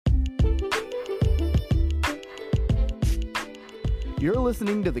You're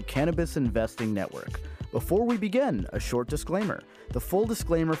listening to the Cannabis Investing Network. Before we begin, a short disclaimer. The full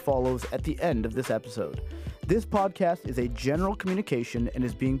disclaimer follows at the end of this episode. This podcast is a general communication and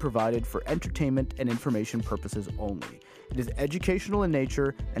is being provided for entertainment and information purposes only. It is educational in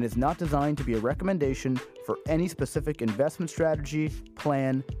nature and is not designed to be a recommendation for any specific investment strategy,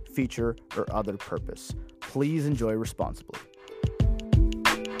 plan, feature, or other purpose. Please enjoy responsibly.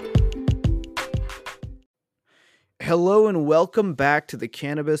 Hello and welcome back to the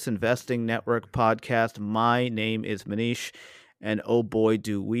Cannabis Investing Network podcast. My name is Manish, and oh boy,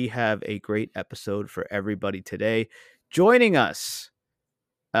 do we have a great episode for everybody today. Joining us,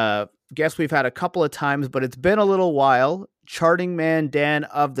 guess we've had a couple of times, but it's been a little while. Charting man Dan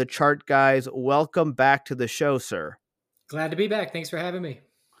of the Chart Guys, welcome back to the show, sir. Glad to be back. Thanks for having me.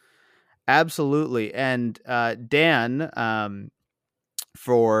 Absolutely. And Dan, I'm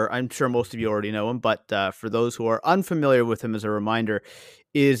sure most of you already know him, but for those who are unfamiliar with him, as a reminder,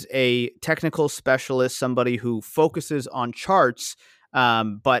 is a technical specialist, somebody who focuses on charts,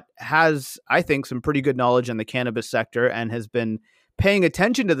 but has, I think, some pretty good knowledge in the cannabis sector and has been paying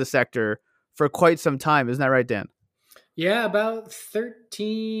attention to the sector for quite some time. Isn't that right, Dan? Yeah, about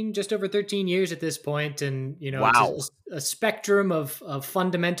just over 13 years at this point. And, Wow. It's a spectrum of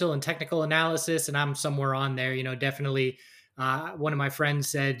fundamental and technical analysis. And I'm somewhere on there, definitely. One of my friends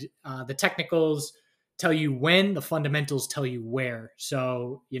said, the technicals tell you when, the fundamentals tell you where.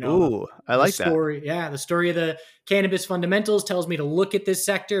 So, Ooh, I like that. Yeah, the story of the cannabis fundamentals tells me to look at this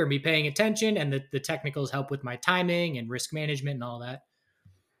sector and be paying attention. And the technicals help with my timing and risk management and all that.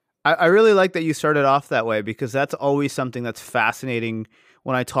 I really like that you started off that way, because that's always something that's fascinating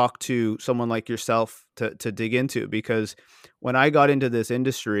when I talk to someone like yourself to dig into, because when I got into this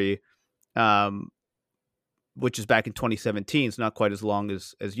industry, which is back in 2017, it's not quite as long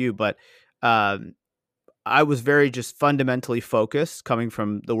as you, but I was very just fundamentally focused coming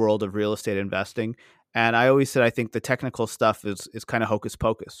from the world of real estate investing. And I always said, I think the technical stuff is kind of hocus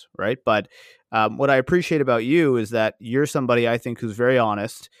pocus, right? But what I appreciate about you is that you're somebody, I think, who's very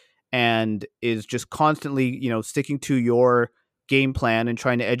honest and is just constantly, sticking to your game plan and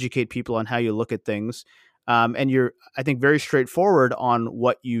trying to educate people on how you look at things. And you're, I think, very straightforward on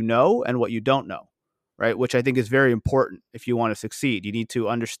what you know and what you don't know, right? Which I think is very important if you want to succeed. You need to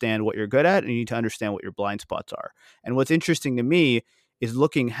understand what you're good at, and you need to understand what your blind spots are. And what's interesting to me is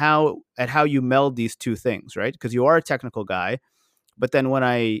looking at how you meld these two things, right? Because you are a technical guy. But then when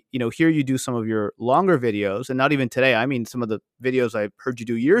I, hear you do some of your longer videos, and not even today, I mean, some of the videos I heard you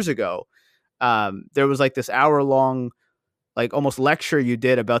do years ago, there was like this hour-long, like almost lecture you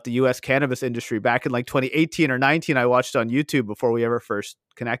did about the U.S. cannabis industry back in like 2018 or 19. I watched on YouTube before we ever first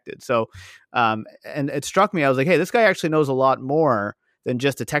connected. So, and it struck me, I was like, hey, this guy actually knows a lot more than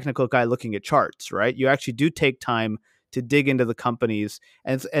just a technical guy looking at charts, right? You actually do take time to dig into the companies,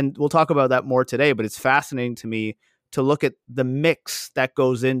 and we'll talk about that more today, but it's fascinating to me to look at the mix that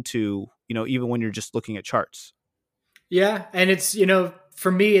goes into, even when you're just looking at charts. Yeah. And it's,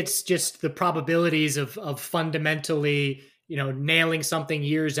 for me, it's just the probabilities of fundamentally, nailing something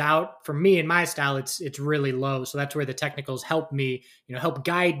years out. For me, in my style, it's really low. So that's where the technicals help me, help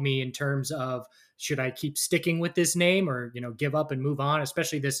guide me in terms of, should I keep sticking with this name or, give up and move on,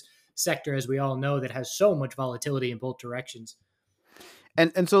 especially this sector, as we all know, that has so much volatility in both directions.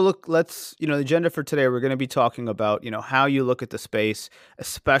 And so look, let's, the agenda for today, we're going to be talking about, how you look at the space,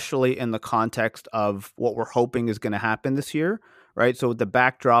 especially in the context of what we're hoping is going to happen this year, right? So with the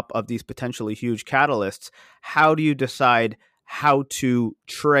backdrop of these potentially huge catalysts, how do you decide how to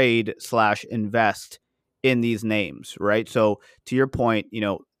trade / invest in these names, right? So to your point,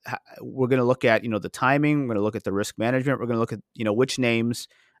 we're going to look at, the timing, we're going to look at the risk management, we're going to look at, which names,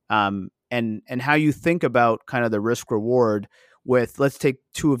 and how you think about kind of the risk reward with, let's take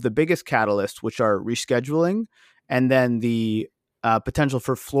two of the biggest catalysts, which are rescheduling and then the potential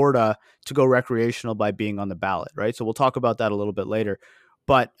for Florida to go recreational by being on the ballot, right? So we'll talk about that a little bit later,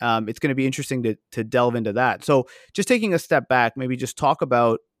 but it's going to be interesting to delve into that. So just taking a step back, maybe just talk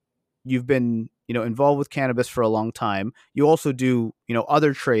about, you've been, involved with cannabis for a long time. You also do,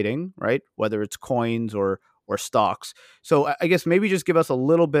 other trading, right? Whether it's coins or stocks. So I guess maybe just give us a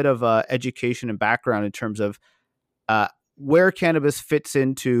little bit of education and background in terms of where cannabis fits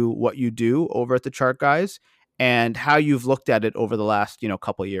into what you do over at the Chart Guys and how you've looked at it over the last,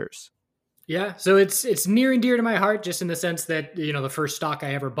 couple of years. Yeah. So it's near and dear to my heart, just in the sense that, the first stock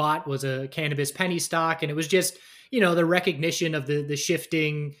I ever bought was a cannabis penny stock. And it was just, the recognition of the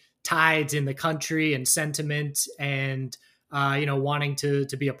shifting tides in the country and sentiment and, wanting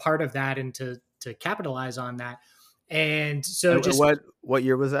to be a part of that and to capitalize on that. And so what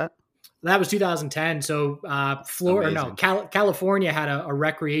year was that? That was 2010. So, Florida, no, Amazing. California had a, Florida, no, Amazing. California had a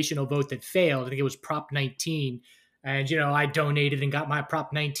recreational vote that failed. I think it was Prop 19. And, I donated and got my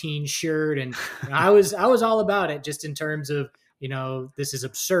Prop 19 shirt. And I was all about it, just in terms of, this is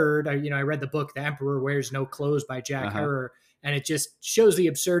absurd. I read the book, The Emperor Wears No Clothes by Jack Uh-huh. Herrer. And it just shows the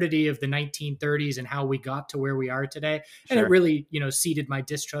absurdity of the 1930s and how we got to where we are today. And it Sure. really, seeded my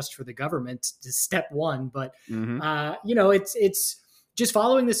distrust for the government to step one. But Mhm. it's just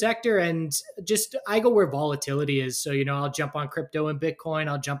following the sector, and just I go where volatility is. So, I'll jump on crypto and Bitcoin.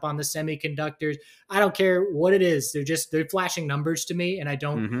 I'll jump on the semiconductors. I don't care what it is. They're flashing numbers to me, and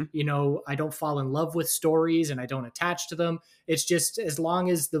Mhm. I don't fall in love with stories, and I don't attach to them. It's just, as long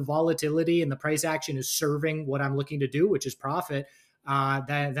as the volatility and the price action is serving what I'm looking to do, which is profit,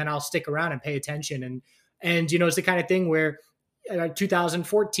 then I'll stick around and pay attention. And it's the kind of thing where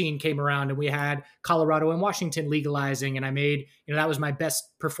 2014 came around and we had Colorado and Washington legalizing, and I made, that was my best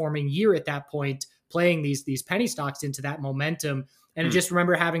performing year at that point, playing these penny stocks into that momentum. And I Hmm. just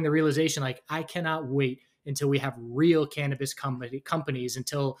remember having the realization, like, I cannot wait until we have real cannabis companies,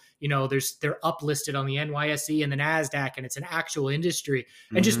 until they're uplisted on the NYSE and the Nasdaq, and it's an actual industry.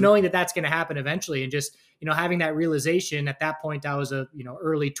 And just Mhm. knowing that that's going to happen eventually, and just having that realization. At that point, I was a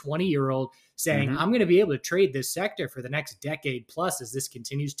early 20-year-old, saying, Mhm. I'm going to be able to trade this sector for the next decade plus as this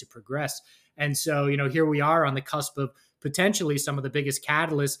continues to progress. And so, here we are on the cusp of potentially some of the biggest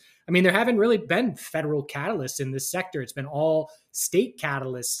catalysts. I mean, there haven't really been federal catalysts in this sector. It's been all state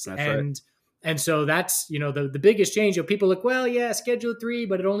catalysts. That's right. And so that's, the biggest change. People look, well, yeah, Schedule 3,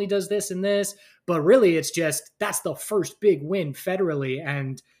 but it only does this and this. But really, it's just, that's the first big win federally.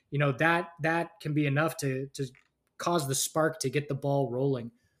 And, that can be enough to cause the spark to get the ball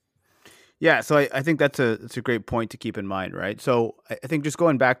rolling. Yeah, so I think that's a great point to keep in mind, right? So I think just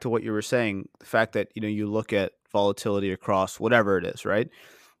going back to what you were saying, the fact that you look at volatility across whatever it is, right?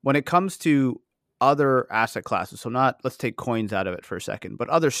 When it comes to other asset classes, so not, let's take coins out of it for a second, but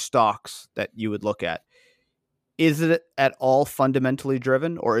other stocks that you would look at, is it at all fundamentally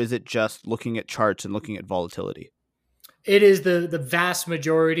driven, or is it just looking at charts and looking at volatility? It is, the vast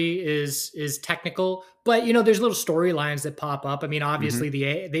majority is technical, but there's little storylines that pop up. I mean, Hmm. obviously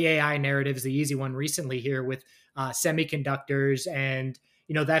the AI narrative is the easy one recently here with semiconductors, and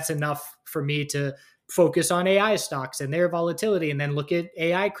that's enough for me to focus on AI stocks and their volatility, and then look at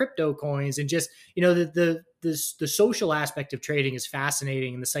AI crypto coins. And just the social aspect of trading is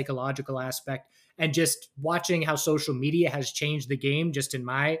fascinating, and the psychological aspect, and just watching how social media has changed the game just in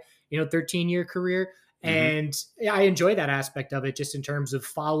my 13-year career. Hmm. And I enjoy that aspect of it, just in terms of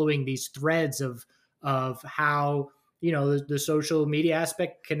following these threads of how the social media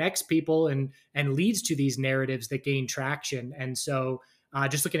aspect connects people and leads to these narratives that gain traction. And so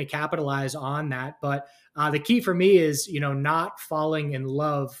just looking to capitalize on that. But the key for me is not falling in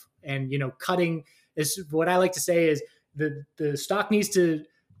love, and cutting is what I like to say is, the stock needs to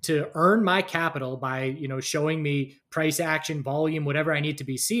earn my capital by showing me price action, volume, whatever I need to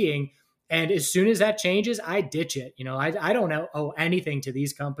be seeing. And as soon as that changes, I ditch it. I don't owe anything to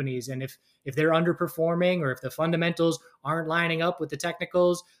these companies. And if they're underperforming, or if the fundamentals aren't lining up with the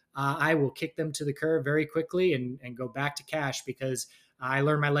technicals, I will kick them to the curb very quickly, and go back to cash, because I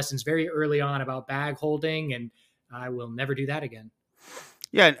learned my lessons very early on about bag holding, and I will never do that again.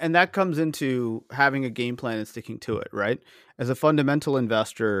 Yeah, and that comes into having a game plan and sticking to it, right? As a fundamental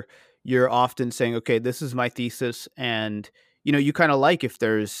investor, you're often saying, okay, this is my thesis. And, you kind of like, if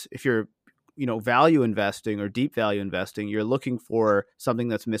you're, value investing or deep value investing, you're looking for something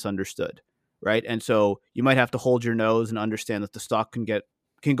that's misunderstood, right? And so you might have to hold your nose and understand that the stock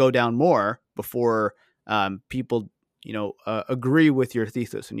can go down more before people, agree with your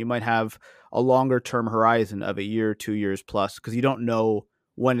thesis. And you might have a longer term horizon of a year, 2 years plus, because you don't know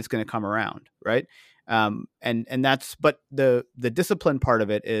when it's going to come around, right? And that's, but the discipline part of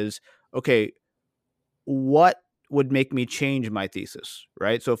it is, okay, what would make me change my thesis,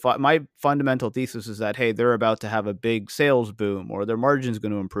 right? So if my fundamental thesis is that, hey, they're about to have a big sales boom or their margin's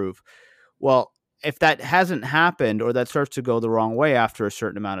going to improve, well, if that hasn't happened, or that starts to go the wrong way after a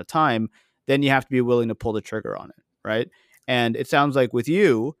certain amount of time, then you have to be willing to pull the trigger on it, right? And it sounds like with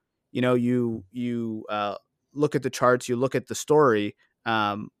you, you look at the charts, you look at the story,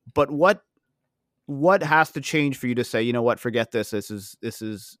 but what has to change for you to say, what, forget this. This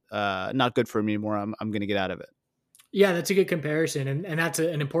is not good for me anymore. I'm going to get out of it. Yeah, that's a good comparison, and that's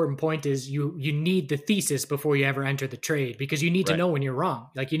an important point. Is you need the thesis before you ever enter the trade, because you need to Right. know when you're wrong.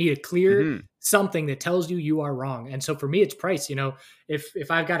 Like, you need a clear Hmm. something that tells you you are wrong. And so for me, it's price.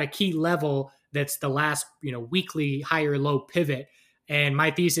 If I've got a key level that's the last weekly high or low pivot, and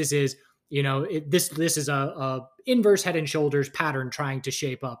my thesis is this is a inverse Head and Shoulders pattern trying to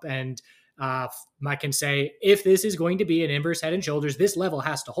shape up. And I can say, if this is going to be an inverse Head and Shoulders, this level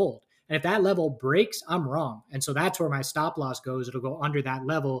has to hold. And if that level breaks, I'm wrong. And so that's where my stop loss goes. It'll go under that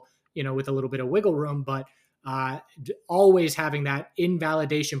level, with a little bit of wiggle room, but always having that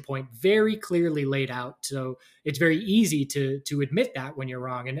invalidation point very clearly laid out. So it's very easy to admit that when you're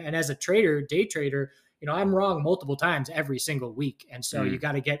wrong. And as a trader, day trader, I'm wrong multiple times every single week. And so you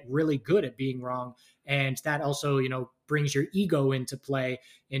got to get really good at being wrong. And that also, brings your ego into play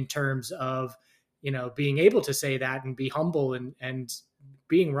in terms of, being able to say that and be humble, and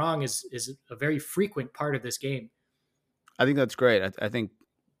being wrong is a very frequent part of this game. I think that's great. I think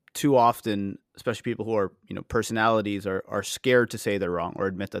too often, especially people who are, personalities are scared to say they're wrong or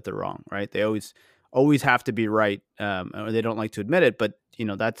admit that they're wrong, right? They always have to be right, or they don't like to admit it, but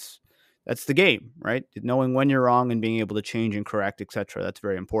that's the game, right? Knowing when you're wrong and being able to change and correct, etc. That's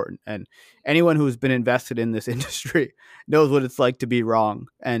very important. And anyone who's been invested in this industry knows what it's like to be wrong,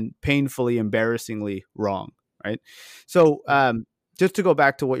 and painfully, embarrassingly wrong, right? So, just to go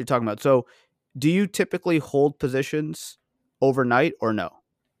back to what you're talking about. So, do you typically hold positions overnight or no?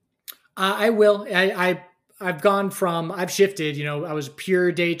 I will. I've shifted. I was a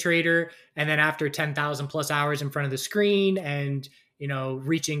pure day trader, and then after 10,000 plus hours in front of the screen, and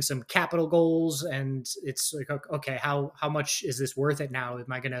reaching some capital goals, and it's like, okay, how much is this worth it now?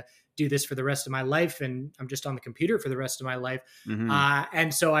 Am I going to do this for the rest of my life? And I'm just on the computer for the rest of my life. Mm-hmm.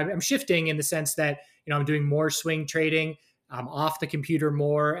 And so I'm shifting in the sense that I'm doing more swing trading. I'm off the computer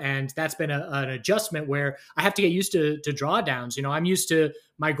more, and that's been an adjustment where I have to get used to drawdowns. I'm used to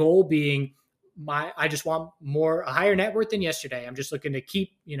my goal being I just want a higher net worth than yesterday. I'm just looking to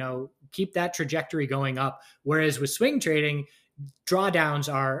keep that trajectory going up. Whereas with swing trading,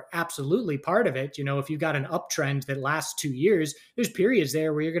 drawdowns are absolutely part of it. If you've got an uptrend that lasts 2 years, there's periods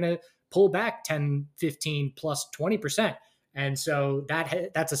there where you're going to pull back 10, 15 plus 20%. And so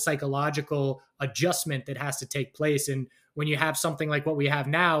that's a psychological adjustment that has to take place. And when you have something like what we have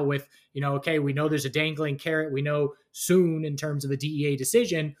now with, okay, we know there's a dangling carrot, we know soon in terms of a DEA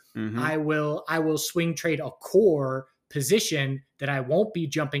decision, Mm-hmm. I will swing trade a core position that I won't be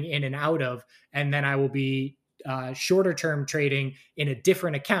jumping in and out of. And then I will be shorter term trading in a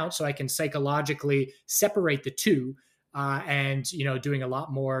different account, so I can psychologically separate the two, and doing a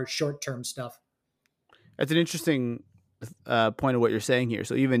lot more short term stuff. That's an interesting point of what you're saying here.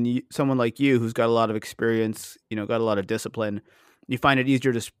 So even someone like you, who's got a lot of experience, got a lot of discipline, you find it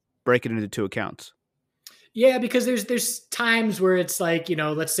easier to break it into two accounts. Yeah, because there's times where it's like,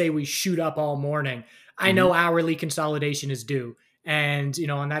 let's say we shoot up all morning. I Mm-hmm. know hourly consolidation is due. And,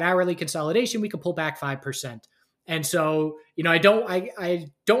 on that hourly consolidation, we can pull back 5%. And so, I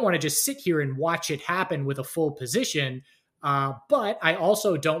don't want to just sit here and watch it happen with a full position. But I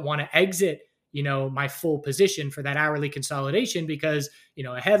also don't want to exit, my full position for that hourly consolidation because,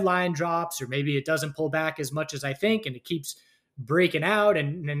 a headline drops, or maybe it doesn't pull back as much as I think, and it keeps breaking out,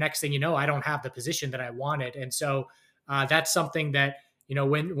 and the next thing you know, I don't have the position that I wanted. And so that's something that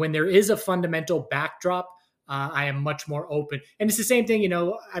when there is a fundamental backdrop, I am much more open. And it's the same thing.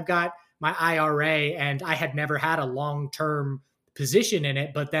 I've got my IRA, and I had never had a long-term position in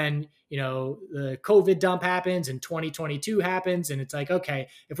it, but then the COVID dump happens and 2022 happens, and it's like, okay,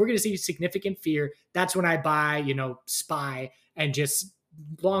 if we're going to see significant fear, that's when I buy SPY, and just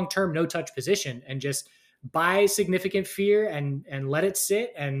long-term no touch position, and just buy significant fear and let it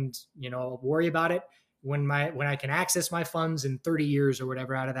sit, and worry about it when I can access my funds in 30 years or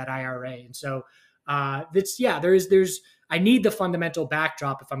whatever out of that IRA. And so there's I need the fundamental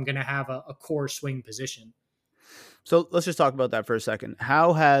backdrop if I'm going to have a core swing position. So let's just talk about that for a second.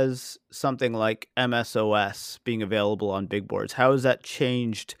 How has something like MSOS being available on big boards, how has that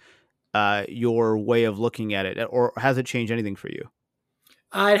changed your way of looking at it, or has it changed anything for you?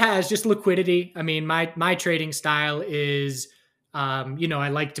 It has just liquidity. I mean, my trading style is, I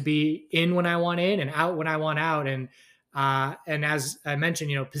like to be in when I want in and out when I want out. And as I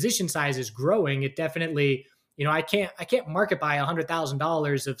mentioned, position size is growing. It definitely, I can't market buy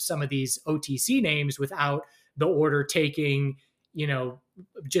 $100,000 of some of these OTC names without the order taking,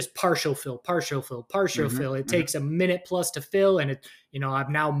 just partial fill, partial fill, partial Mm-hmm. fill. It Mm-hmm. takes a minute plus to fill, and I've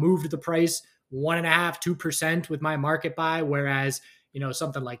now moved the price 1.5-2% with my market buy, whereas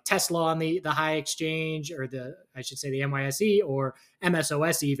something like Tesla on the high exchange, or I should say the NYSE or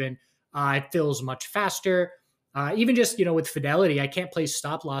MSOS even, it fills much faster. Even just, with Fidelity, I can't place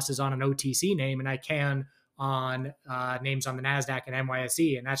stop losses on an OTC name, and I can on names on the NASDAQ and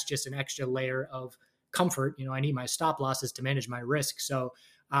NYSE. And that's just an extra layer of comfort. I need my stop losses to manage my risk. So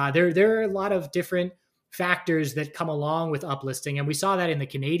there are a lot of different factors that come along with uplisting. And we saw that in the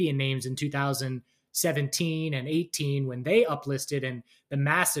Canadian names in 2017 and 18 when they uplisted, and the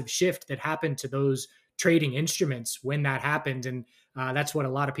massive shift that happened to those trading instruments when that happened. And that's what a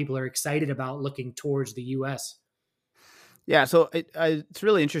lot of people are excited about looking towards the US. Yeah, so it's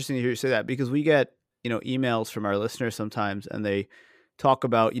really interesting to hear you say that because we get emails from our listeners sometimes, and they talk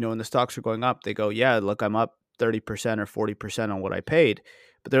about when the stocks are going up, they go, "Yeah, look, I'm up 30% or 40% on what I paid,"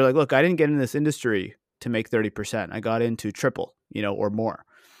 but they're like, "Look, I didn't get in this industry to make 30%. I got into triple, or more."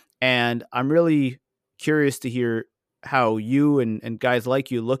 And I'm really curious to hear how you and guys like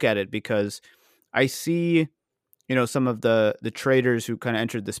you look at it because I see some of the traders who kind of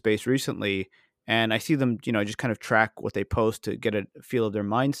entered the space recently, and I see them, just kind of track what they post to get a feel of their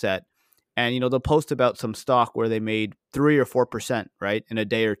mindset. And they'll post about some stock where they made 3 or 4%, right, in a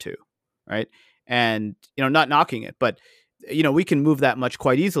day or two, right? And not knocking it, but we can move that much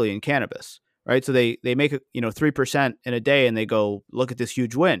quite easily in cannabis, right? So they make 3% in a day, and they go, look at this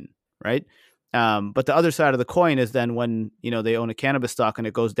huge win, right? But the other side of the coin is then when they own a cannabis stock and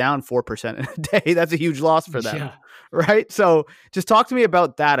it goes down 4% in a day, that's a huge loss for them, Yeah. right? So just talk to me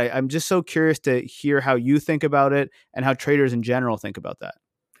about that. I'm just so curious to hear how you think about it and how traders in general think about that.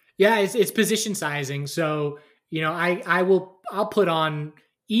 Yeah, it's position sizing. So, I'll put on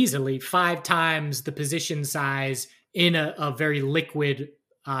easily 5 times the position size in a very liquid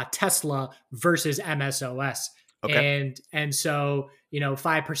Tesla versus MSOS. Okay. And so,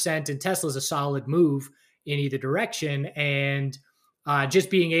 5% in Tesla is a solid move in either direction. And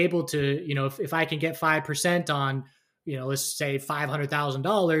just being able to, if I can get 5% on, let's say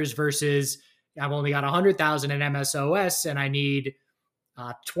 $500,000 versus I've only got 100,000 in MSOS and I need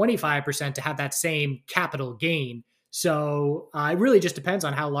 25% to have that same capital gain. So it really just depends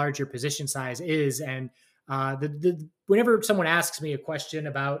on how large your position size is. And whenever someone asks me a question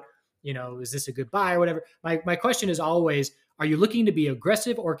about, is this a good buy or whatever, my question is always, are you looking to be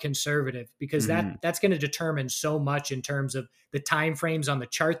aggressive or conservative? Because Mm-hmm. that's going to determine so much in terms of the time frames on the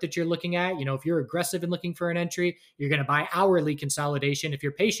chart that you're looking at. If you're aggressive and looking for an entry, you're going to buy hourly consolidation. If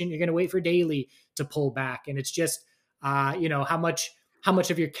you're patient, you're going to wait for daily to pull back. And it's just, how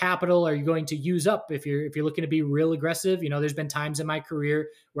much of your capital are you going to use up if you're looking to be real aggressive. There's been times in my career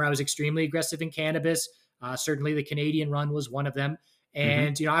where I was extremely aggressive in cannabis. Certainly the Canadian run was one of them.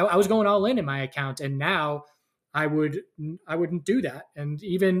 Mm-hmm. And I was going all in my account, and now I wouldn't do that. And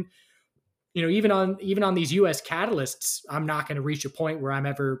even on these US catalysts, I'm not going to reach a point where I'm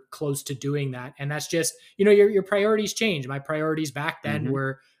ever close to doing that. And that's just, your priorities change. My priorities back then Mm-hmm.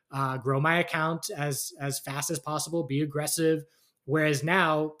 were grow my account as fast as possible, be aggressive. Whereas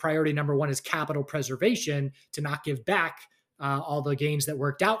now, priority number one is capital preservation, to not give back all the gains that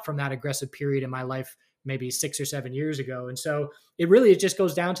worked out from that aggressive period in my life, maybe 6 or 7 years ago. And so it just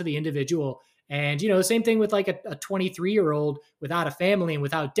goes down to the individual. And, the same thing with like a 23-year-old without a family and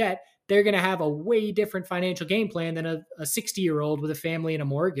without debt. They're going to have a way different financial game plan than a 60-year-old with a family and a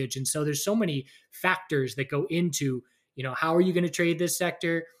mortgage. And so there's so many factors that go into, how are you going to trade this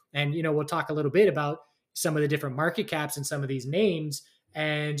sector? And, we'll talk a little bit about some of the different market caps and some of these names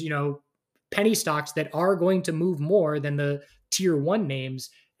and, penny stocks that are going to move more than the tier one names.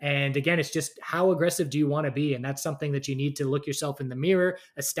 And again, it's just how aggressive do you want to be? And that's something that you need to look yourself in the mirror,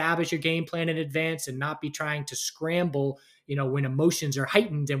 establish your game plan in advance, and not be trying to scramble, when emotions are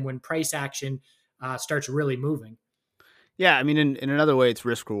heightened and when price action starts really moving. Yeah, I mean, in another way, it's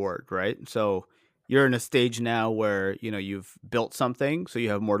risk reward, right? So you're in a stage now where you've built something, so you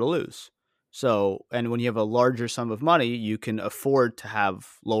have more to lose. So, and when you have a larger sum of money, you can afford to have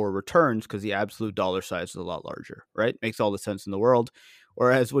lower returns because the absolute dollar size is a lot larger, right? Makes all the sense in the world.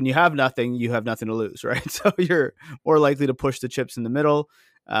 Whereas when you have nothing to lose, right? So you're more likely to push the chips in the middle,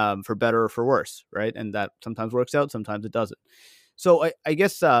 for better or for worse, right? And that sometimes works out, sometimes it doesn't. So I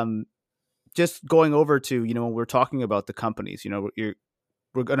guess just going over to when we're talking about the companies,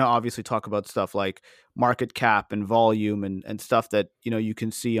 we're going to obviously talk about stuff like market cap and volume and stuff that you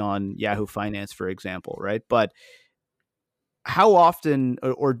can see on Yahoo Finance, for example, right? But how often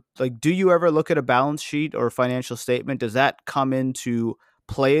or like do you ever look at a balance sheet or financial statement? Does that come into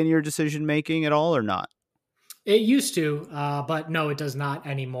play in your decision making at all or not? It used to, but no, it does not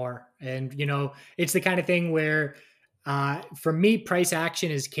anymore. And it's the kind of thing where, for me, price action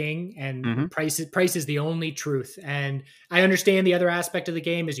is king, and Mm-hmm. price is the only truth. And I understand the other aspect of the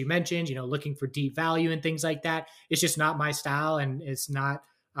game, as you mentioned, looking for deep value and things like that. It's just not my style, and it's not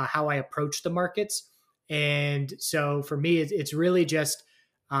how I approach the markets. And so for me, it's really just.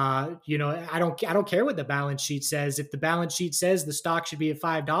 I don't care what the balance sheet says. If the balance sheet says the stock should be at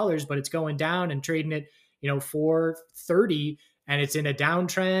 $5, but it's going down and trading at 430 and it's in a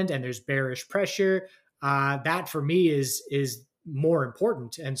downtrend and there's bearish pressure, that for me is more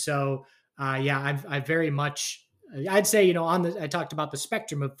important. And so, yeah, I very much, I'd say, I talked about the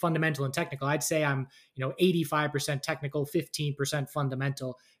spectrum of fundamental and technical. I'd say I'm, 85% technical, 15%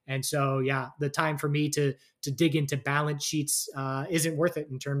 fundamental. And so, yeah, the time for me to dig into balance sheets isn't worth it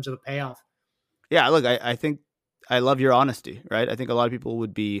in terms of a payoff. Yeah, look, I think I love your honesty, right? I think a lot of people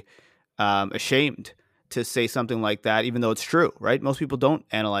would be ashamed to say something like that, even though it's true, right? Most people don't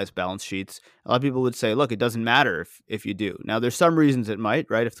analyze balance sheets. A lot of people would say, look, it doesn't matter if you do. Now, there's some reasons it might,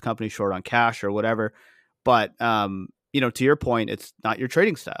 right? If the company's short on cash or whatever. But, to your point, it's not your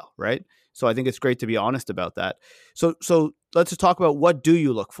trading style, right? So I think it's great to be honest about that. So let's just talk about, what do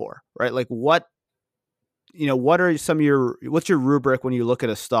you look for, right? Like what are what's your rubric when you look at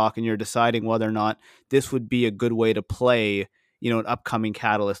a stock and you're deciding whether or not this would be a good way to play, an upcoming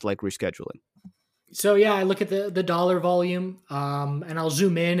catalyst like rescheduling? So yeah, I look at the dollar volume, and I'll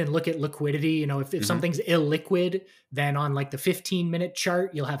zoom in and look at liquidity. If Hmm. something's illiquid, then on like the 15-minute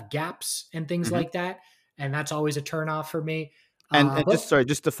chart, you'll have gaps and things Hmm. like that, and that's always a turnoff for me. And But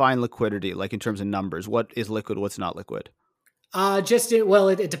just define liquidity, like in terms of numbers. What is liquid? What's not liquid?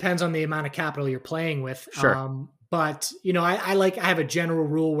 it depends on the amount of capital you're playing with. Sure. But I have a general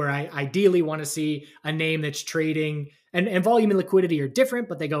rule where I ideally want to see a name that's trading, and volume and liquidity are different,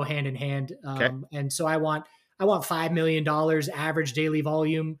 but they go hand in hand. Okay. And so I want $5 million average daily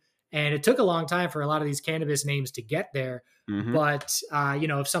volume, and it took a long time for a lot of these cannabis names to get there. Hmm. But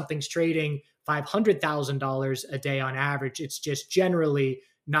if something's trading $500,000 a day on average, it's just generally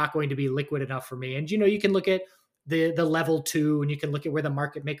not going to be liquid enough for me. And you can look at the level two, and you can look at where the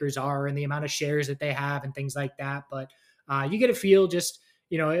market makers are and the amount of shares that they have and things like that. But you get a feel just,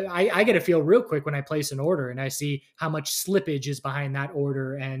 I get a feel real quick when I place an order and I see how much slippage is behind that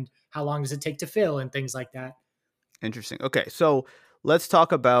order and how long does it take to fill and things like that. Interesting. Okay, so let's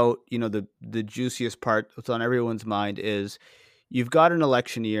talk about, the juiciest part that's on everyone's mind is, you've got an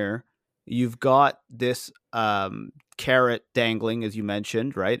election year, you've got this carrot dangling, as you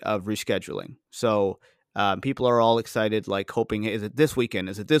mentioned, right, of rescheduling. So people are all excited, like hoping, is it this weekend?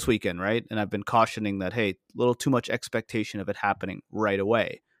 Is it this weekend? Right? And I've been cautioning that, hey, a little too much expectation of it happening right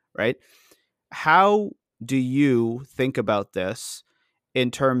away, right? How do you think about this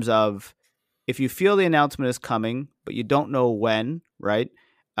in terms of, if you feel the announcement is coming, but you don't know when, right?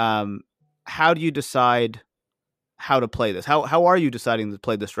 Um, how do you decide how to play this? How are you deciding to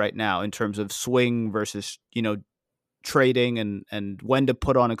play this right now in terms of swing versus, trading, and when to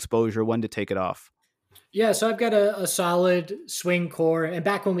put on exposure, when to take it off? Yeah, so I've got a solid swing core. And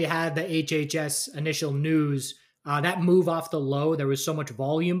back when we had the HHS initial news, that move off the low, there was so much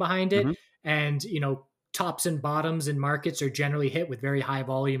volume behind it. Hmm. And, tops and bottoms in markets are generally hit with very high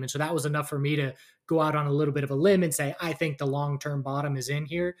volume. And so that was enough for me to go out on a little bit of a limb and say, I think the long term bottom is in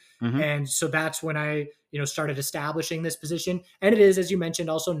here. Hmm. And so that's when I, started establishing this position. And it is, as you mentioned,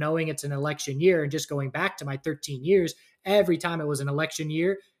 also knowing it's an election year and just going back to my 13 years, every time it was an election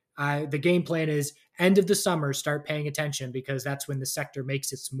year, the game plan is end of the summer, start paying attention because that's when the sector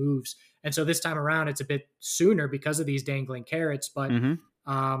makes its moves. And so this time around, it's a bit sooner because of these dangling carrots. But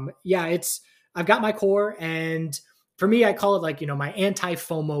Hmm. yeah, I've got my core, and for me, I call it like my anti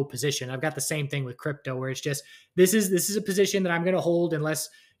FOMO position. I've got the same thing with crypto, where it's just this is a position that I'm going to hold unless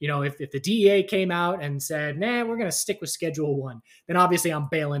if the DEA came out and said, nah, we're going to stick with Schedule One, then obviously I'm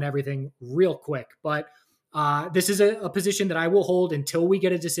bailing everything real quick. But this is a position that I will hold until we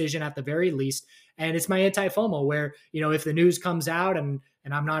get a decision at the very least. And it's my anti FOMO where, if the news comes out and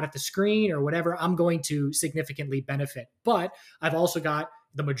I'm not at the screen or whatever, I'm going to significantly benefit. But I've also got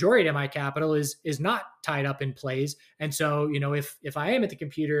the majority of my capital is not tied up in plays. And so, if I am at the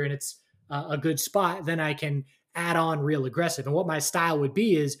computer and it's a good spot, then I can add on real aggressive. And what my style would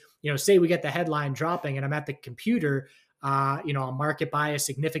be is, say we get the headline dropping and I'm at the computer, I'll market buy a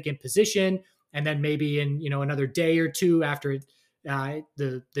significant position, and then maybe in another day or two after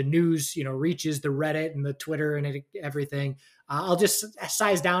the news reaches the Reddit and the Twitter and everything, I'll just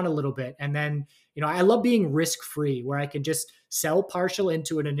size down a little bit, and then I love being risk free where I can just sell partial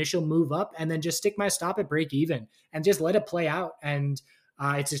into an initial move up and then just stick my stop at break even and just let it play out. And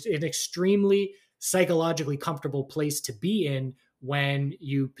it's just an extremely psychologically comfortable place to be in when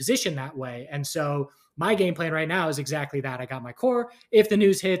you position that way. And so my game plan right now is exactly that. I got my core. If the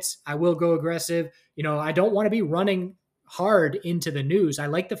news hits, I will go aggressive. I don't want to be running hard into the news. I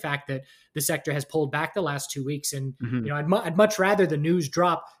like the fact that the sector has pulled back the last 2 weeks, and Hmm. I'd much rather the news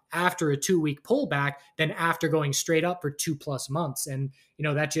drop after a 2 week pullback than after going straight up for 2+ months. And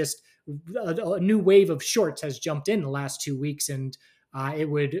that just a new wave of shorts has jumped in the last 2 weeks, and it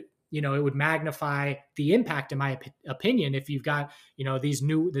would it would magnify the impact, in my opinion. If you've got, this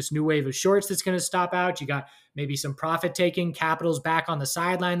new wave of shorts that's going to stop out, you got maybe some profit taking, capital's back on the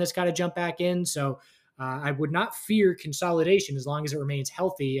sideline that's got to jump back in. So I would not fear consolidation as long as it remains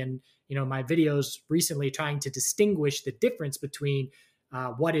healthy. And, my videos recently trying to distinguish the difference between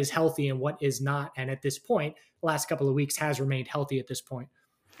what is healthy and what is not. And at this point, the last couple of weeks has remained healthy at this point.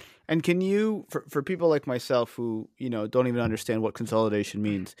 And can you, for people like myself who, don't even understand what consolidation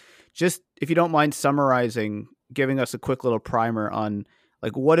means, just if you don't mind summarizing, giving us a quick little primer on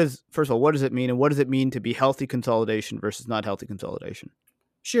like first of all, what does it mean, and what does it mean to be healthy consolidation versus not healthy consolidation?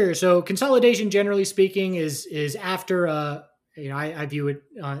 Sure. So consolidation, generally speaking, is after I view it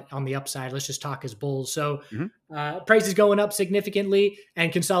on the upside. Let's just talk as bulls. So Hmm. prices going up significantly,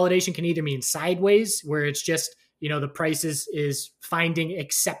 and consolidation can either mean sideways, where it's just the price is finding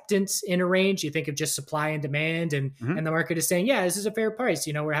acceptance in a range. You think of just supply and demand, and Hmm. the market is saying, yeah, this is a fair price.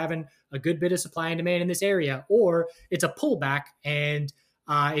 We're having a good bit of supply and demand in this area, or it's a pullback, and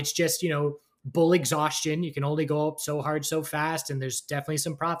it's just bull exhaustion. You can only go up so hard so fast, and there's definitely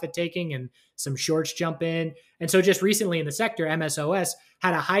some profit taking and some shorts jump in. And so just recently in the sector, MSOS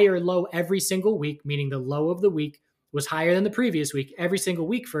had a higher low every single week, meaning the low of the week was higher than the previous week every single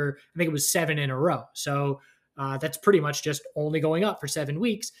week for, I think it was 7 in a row. So that's pretty much just only going up for 7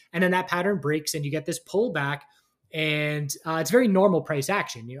 weeks. And then that pattern breaks and you get this pullback, and it's very normal price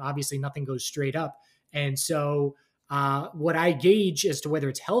action. Obviously nothing goes straight up. And so what I gauge as to whether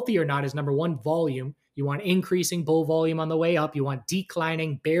it's healthy or not is, number one, volume. You want increasing bull volume on the way up. You want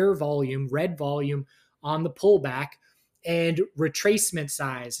declining bear volume, red volume on the pullback, and retracement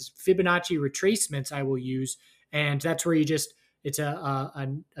size. Fibonacci retracements I will use. And that's where it's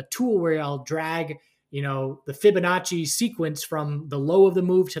a tool where I'll drag, the Fibonacci sequence from the low of the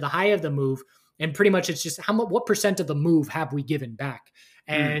move to the high of the move. And pretty much it's just what percent of the move have we given back?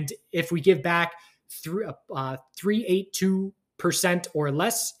 Mm. And if we give back 382% or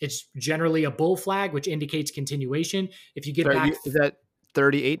less, it's generally a bull flag, which indicates continuation. If you give Sorry, back, is that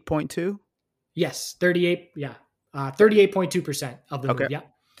 38.2? yes, 38, yeah, 38.2% of the Okay. move, yeah.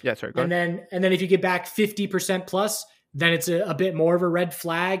 Yeah, sorry, go And ahead. then if you get back 50% plus, then it's a bit more of a red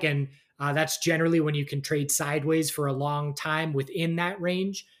flag, and that's generally when you can trade sideways for a long time within that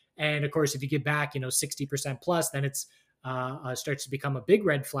range. And of course, if you get back 60% plus, then it's starts to become a big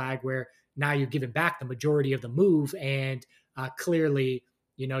red flag, where now you're giving back the majority of the move, and clearly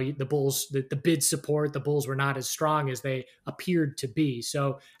the bulls, the bid support, the bulls were not as strong as they appeared to be.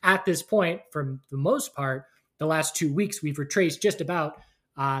 So at this point, for the most part, the last 2 weeks we've retraced just about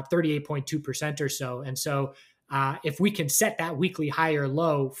 38.2% or so. And so if we can set that weekly high or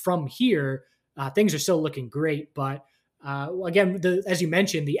low from here, things are still looking great. But again, as you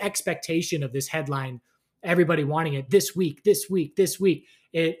mentioned, the expectation of this headline, everybody wanting it this week, this week, this week,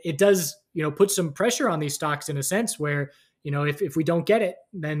 it does put some pressure on these stocks in a sense where if we don't get it,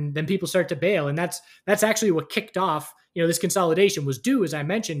 then people start to bail. And that's actually what kicked off this consolidation was due, as I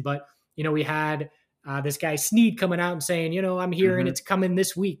mentioned. But we had this guy Sneed coming out and saying, I'm here and Hmm. it's coming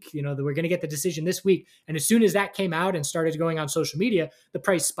this week, that we're going to get the decision this week. And as soon as that came out and started going on social media, the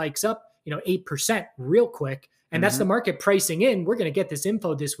price spikes up, 8% real quick. And that's Hmm. the market pricing in, we're going to get this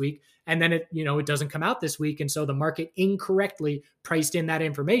info this week. And then it doesn't come out this week. And so the market incorrectly priced in that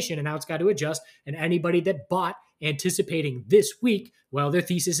information, and now it's got to adjust. And anybody that bought anticipating this week, well, their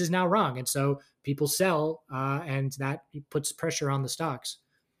thesis is now wrong. And so people sell, and that puts pressure on the stocks.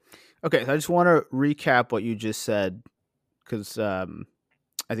 Okay, so I just want to recap what you just said because I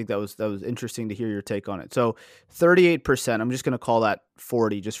think that was interesting to hear your take on it. So 38%, I'm just going to call that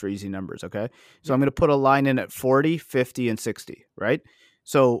 40 just for easy numbers, okay? So Yeah. I'm going to put a line in at 40, 50, and 60, right?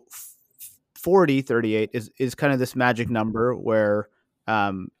 So 40, 38 is kind of this magic number where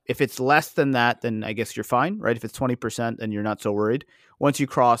if it's less than that, then I guess you're fine, right? If it's 20%, then you're not so worried. Once you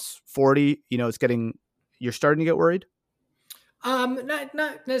cross 40, you're starting to get worried. Not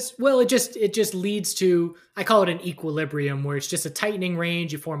well. It just leads to, I call it an equilibrium, where it's just a tightening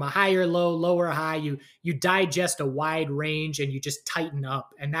range. You form a higher low, lower high. You digest a wide range and you just tighten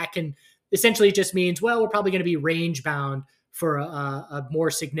up, and that can essentially just means, well, we're probably going to be range bound for a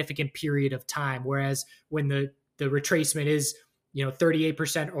more significant period of time. Whereas when the retracement is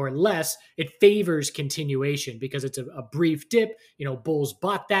 38% or less, it favors continuation because it's a brief dip. Bulls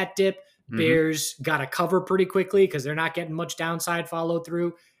bought that dip. Mm-hmm. Bears got to cover pretty quickly because they're not getting much downside follow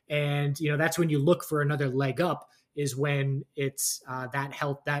through. And, that's when you look for another leg up, is when it's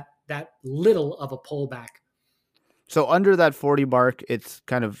that little of a pullback. So under that 40 mark, it's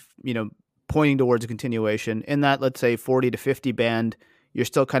kind of, pointing towards a continuation. In that, let's say 40 to 50 band, you're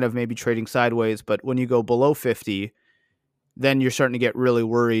still kind of maybe trading sideways. But when you go below 50, then you're starting to get really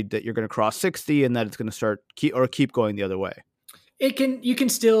worried that you're going to cross 60 and that it's going to keep going the other way. You can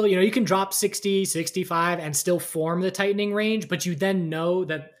still, you can drop 60, 65 and still form the tightening range, but you then know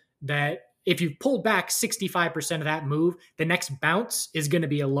that if you pulled back 65% of that move, the next bounce is going to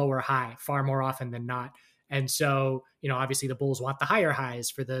be a lower high far more often than not. And so, obviously the bulls want the higher highs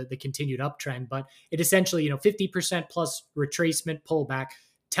for the continued uptrend, but it essentially, 50% plus retracement pullback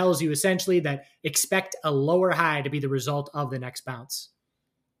tells you essentially that expect a lower high to be the result of the next bounce.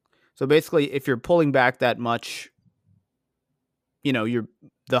 So basically, if you're pulling back that much, you're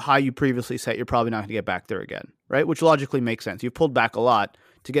the high you previously set, you're probably not going to get back there again, right? Which logically makes sense. You've pulled back a lot.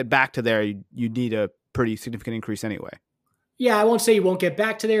 To get back to there, you need a pretty significant increase anyway. Yeah, I won't say you won't get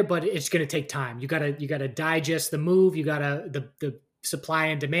back to there, but it's going to take time. You gotta digest the move. The supply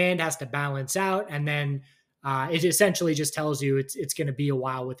and demand has to balance out, and then it essentially just tells you it's going to be a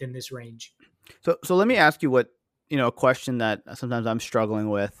while within this range. So let me ask you a question that sometimes I'm struggling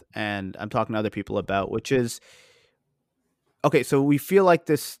with, and I'm talking to other people about, which is, okay, so we feel like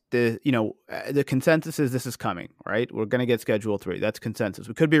the consensus is this is coming, right? We're going to get Schedule 3. That's consensus.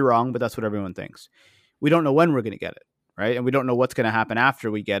 We could be wrong, but that's what everyone thinks. We don't know when we're going to get it, right? And we don't know what's going to happen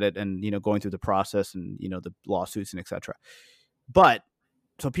after we get it and, going through the process and, the lawsuits and et cetera. But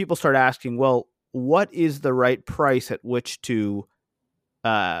so people start asking, well, what is the right price at which to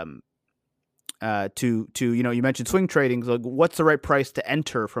you mentioned swing trading. So what's the right price to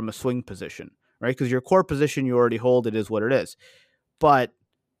enter from a swing position, right? Because your core position, you already hold, it is what it is. But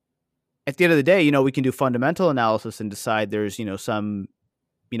at the end of the day, we can do fundamental analysis and decide there's, some,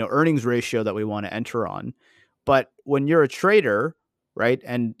 earnings ratio that we want to enter on. But when you're a trader, right,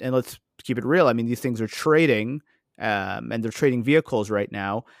 and let's keep it real, I mean, these things are trading and they're trading vehicles right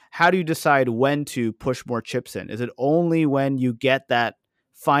now. How do you decide when to push more chips in? Is it only when you get that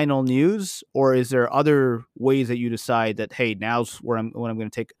final news, or is there other ways that you decide that, hey, now's when I'm going to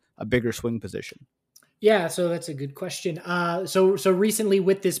take a bigger swing position? Yeah, so that's a good question. So recently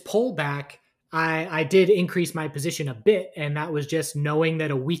with this pullback, I did increase my position a bit, and that was just knowing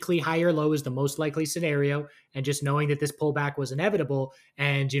that a weekly higher low is the most likely scenario, and just knowing that this pullback was inevitable.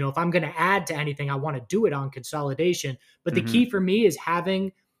 And if I'm going to add to anything, I want to do it on consolidation. But the key for me is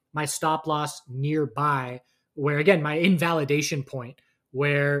having my stop loss nearby, where again my invalidation point,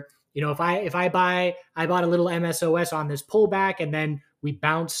 where if I bought a little MSOS on this pullback, and then we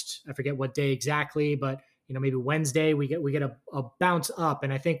bounced, I forget what day exactly, but maybe Wednesday we get a bounce up,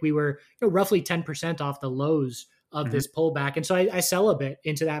 and I think we were roughly 10% off the lows of this pullback, and so I sell a bit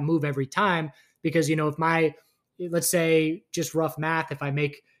into that move every time, because if let's say, just rough math, if I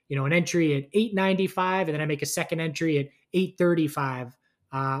make an entry at 895 and then I make a second entry at 835,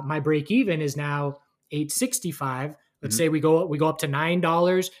 my break even is now 865. Let's say we go up to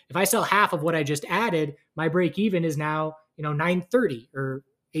 $9. If I sell half of what I just added, my break even is now 930 or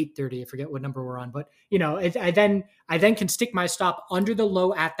 830. I forget what number we're on, but I then can stick my stop under the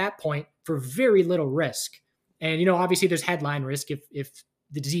low at that point for very little risk. And obviously there's headline risk if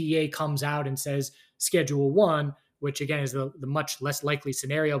the DEA comes out and says Schedule 1, which again is the much less likely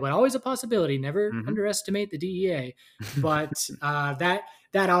scenario, but always a possibility. Never underestimate the DEA. But that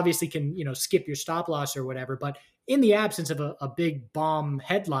obviously can skip your stop loss or whatever. But in the absence of a big bomb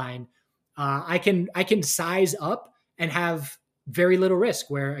headline, I can size up and have very little risk,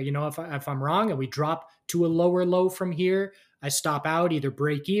 where if I'm wrong and we drop to a lower low from here, I stop out, either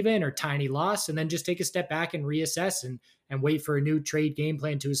break even or tiny loss, and then just take a step back and reassess and wait for a new trade game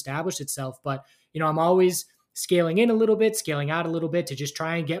plan to establish itself. But I'm always scaling in a little bit, scaling out a little bit, to just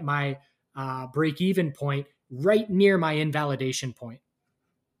try and get my break even point right near my invalidation point.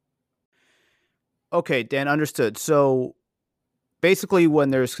 Okay, Dan, understood. So basically,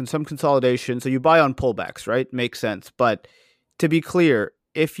 when there's some consolidation, so you buy on pullbacks, right? Makes sense. But to be clear,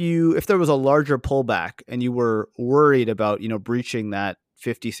 if there was a larger pullback and you were worried about breaching that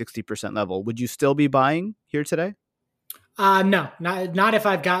 50-60% level, would you still be buying here today? No, not if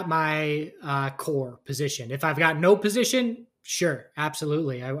I've got my core position. If I've got no position, sure,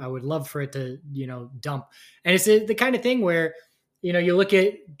 absolutely. I would love for it to dump. And it's the kind of thing where you look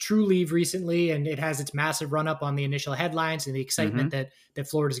at True Leave recently, and it has its massive run up on the initial headlines and the excitement that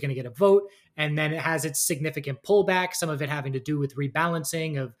Florida is going to get a vote, and then it has its significant pullback. Some of it having to do with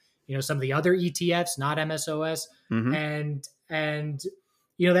rebalancing of some of the other ETFs, not MSOS, and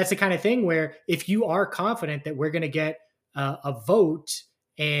that's the kind of thing where if you are confident that we're going to get a vote,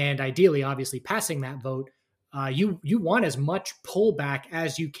 and ideally, obviously, passing that vote, you want as much pullback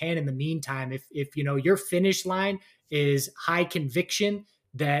as you can in the meantime. If your finish line is high conviction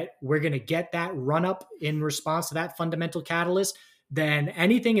that we're going to get that run up in response to that fundamental catalyst, then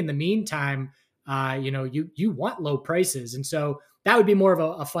anything in the meantime, you want low prices. And so that would be more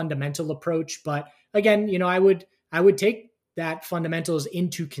of a fundamental approach. But again, I would take that fundamentals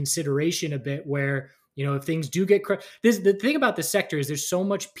into consideration a bit, where if things do get this, the thing about this sector is there's so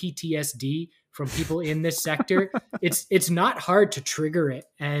much PTSD from people in this sector. It's not hard to trigger it,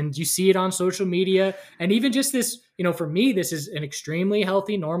 and you see it on social media. And even just this, for me, this is an extremely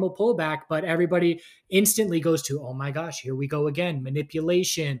healthy, normal pullback, but everybody instantly goes to, oh my gosh, here we go again,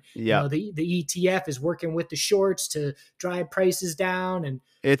 manipulation. Yeah. The ETF is working with the shorts to drive prices down. And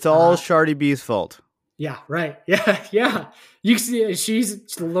It's all uh, Shardy B's fault. yeah, right. Yeah, yeah. You see,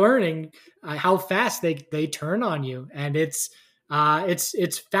 she's learning how fast they turn on you, and it's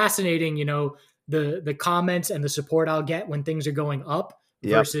fascinating. The comments and the support I'll get when things are going up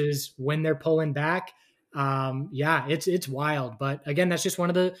Yep. versus when they're pulling back. Yeah, it's wild. But again, that's just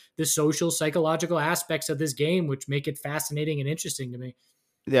one of the social psychological aspects of this game, which make it fascinating and interesting to me.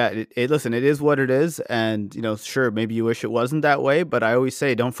 Yeah, listen, it is what it is, and sure, maybe you wish it wasn't that way, but I always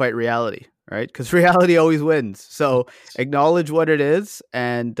say, don't fight reality, right? Because reality always wins. So acknowledge what it is,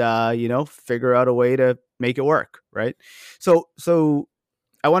 and figure out a way to make it work, right? So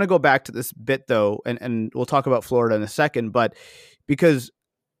I want to go back to this bit though, and we'll talk about Florida in a second, but because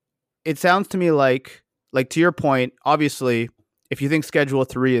it sounds to me like to your point, obviously, if you think Schedule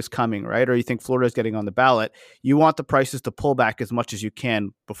 3 is coming, right, or you think Florida is getting on the ballot, you want the prices to pull back as much as you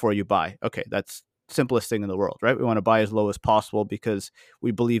can before you buy. Okay, that's simplest thing in the world, right? We want to buy as low as possible because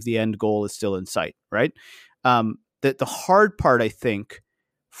we believe the end goal is still in sight, right? The hard part, I think,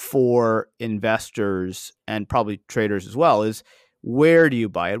 for investors and probably traders as well is, where do you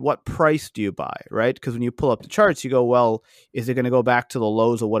buy? At what price do you buy, right? Because when you pull up the charts, you go, well, is it going to go back to the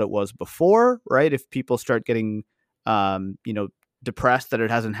lows of what it was before, right? If people start getting, depressed that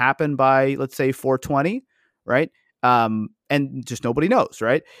it hasn't happened by, let's say, 420, right? And just nobody knows,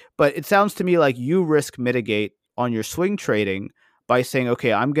 right? But it sounds to me like you risk mitigate on your swing trading by saying,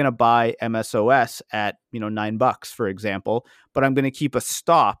 okay, I'm going to buy MSOS at, $9, for example, but I'm going to keep a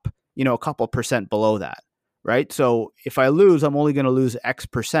stop, a couple percent below that, right? So if I lose, I'm only going to lose X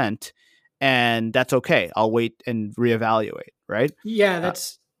percent, and that's okay. I'll wait and reevaluate, right? Yeah, Uh,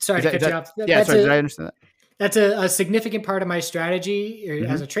 that's sorry is to that, is cut you that, off. yeah, sorry, did I understand that? That's a significant part of my strategy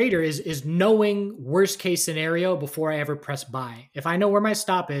Mm-hmm. as a trader is knowing worst case scenario before I ever press buy. If I know where my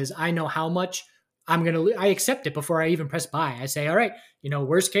stop is, I know how much I'm going to I accept it before I even press buy. I say, all right,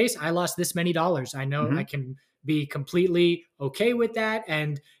 worst case, I lost this many dollars. I know Mm-hmm. I can be completely okay with that.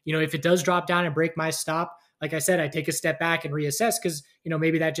 And, if it does drop down and break my stop, like I said, I take a step back and reassess, because,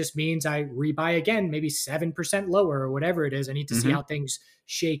 maybe that just means I rebuy again, maybe 7% lower or whatever it is. I need to see Mm-hmm. how things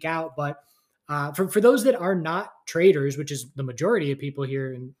shake out. But for those that are not traders, which is the majority of people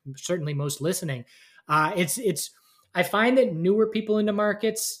here, and certainly most listening, it's I find that newer people into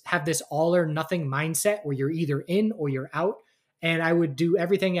markets have this all or nothing mindset where you're either in or you're out. And I would do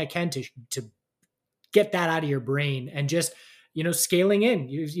everything I can to get that out of your brain, and just scaling in.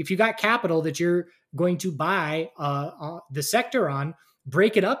 If you got capital that you're going to buy the sector on,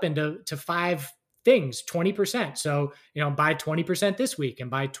 break it up into five things, 20%. So buy 20% this week and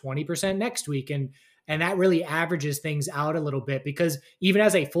buy 20% next week, and that really averages things out a little bit. Because even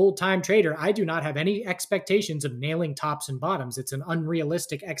as a full-time trader, I do not have any expectations of nailing tops and bottoms. It's an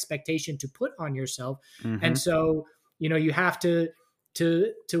unrealistic expectation to put on yourself. Mm-hmm. And so you have to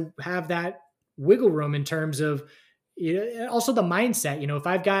have that wiggle room in terms of also the mindset.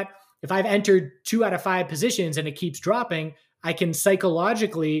 If I've entered 2 out of 5 positions and it keeps dropping, I can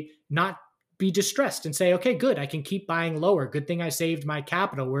psychologically not be distressed and say, okay, good, I can keep buying lower. Good thing I saved my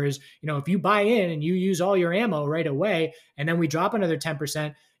capital. Whereas, if you buy in and you use all your ammo right away, and then we drop another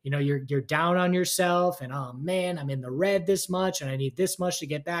 10%, you're down on yourself, and oh man, I'm in the red this much and I need this much to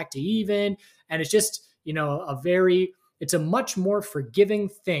get back to even. And it's just, it's a much more forgiving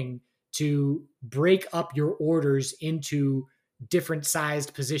thing to break up your orders into different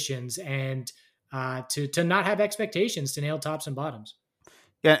sized positions, and to not have expectations to nail tops and bottoms.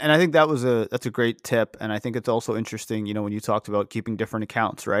 Yeah, and I think that's a great tip, and I think it's also interesting, when you talked about keeping different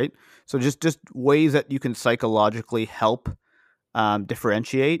accounts, right? So just ways that you can psychologically help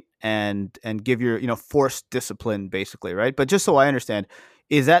differentiate and give your forced discipline, basically, right? But just so I understand,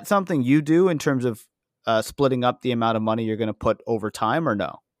 is that something you do in terms of splitting up the amount of money you're going to put over time, or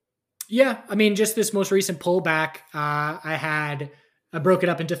no? Yeah, I mean, just this most recent pullback, I broke it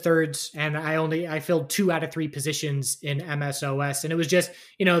up into thirds, and I filled 2 out of 3 positions in MSOS, and it was just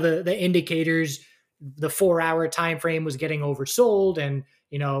the indicators, the 4 hour time frame was getting oversold, and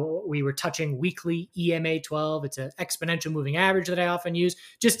we were touching weekly EMA 12. It's an exponential moving average that I often use.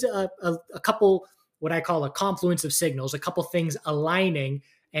 Just a couple, what I call a confluence of signals, a couple things aligning.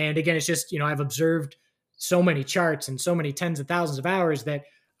 And again, it's just, I've observed so many charts and so many tens of thousands of hours that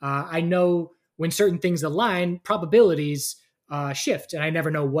I know when certain things align, probabilities shift. And I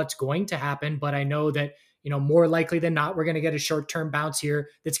never know what's going to happen, but I know that, more likely than not, we're going to get a short term bounce here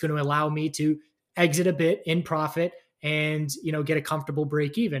that's going to allow me to exit a bit in profit and, get a comfortable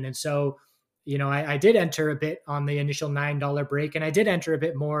break even. And so, I did enter a bit on the initial $9 break, and I did enter a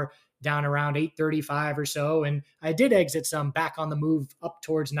bit more down around 835 or so. And I did exit some back on the move up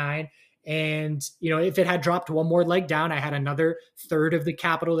towards nine. And, if it had dropped one more leg down, I had another third of the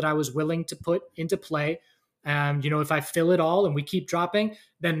capital that I was willing to put into play. If I fill it all and we keep dropping,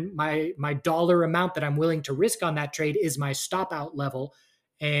 then my dollar amount that I'm willing to risk on that trade is my stop out level.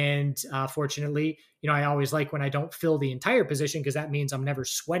 And fortunately, I always like when I don't fill the entire position, because that means I'm never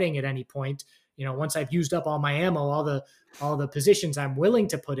sweating at any point. Once I've used up all my ammo, all the positions I'm willing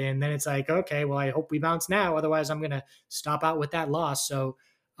to put in, then it's like, okay, well, I hope we bounce now. Otherwise, I'm going to stop out with that loss. So,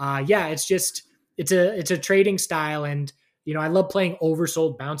 yeah, it's a trading style, and I love playing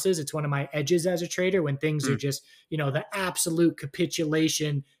oversold bounces. It's one of my edges as a trader when things are Mm. just the absolute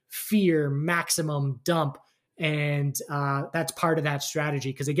capitulation, fear, maximum dump. And that's part of that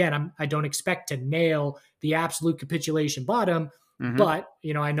strategy. Because again, I don't expect to nail the absolute capitulation bottom, Hmm. but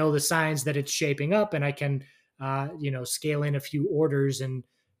I know the signs that it's shaping up, and I can scale in a few orders and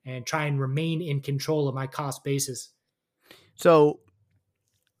try and remain in control of my cost basis. So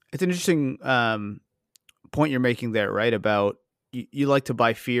it's an interesting point you're making there, right? About you like to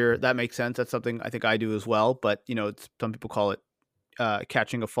buy fear. That makes sense. That's something I think I do as well. But it's, some people call it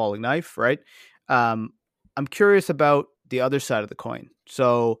catching a falling knife, right? Um, I'm curious about the other side of the coin.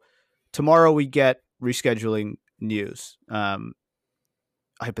 So tomorrow we get rescheduling news.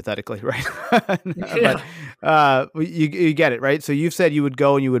 Hypothetically, right? But Yeah. you get it, right? So you've said you would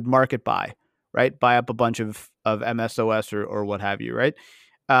go and you would market buy, right? Buy up a bunch of MSOS or what have you, right?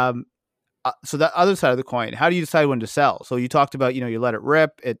 Um, so that other side of the coin, how do you decide when to sell? So you talked about, you let it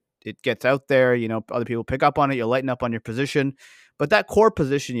rip, it gets out there, other people pick up on it, you lighten up on your position, but that core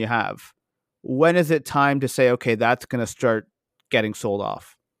position you have, when is it time to say, okay, that's going to start getting sold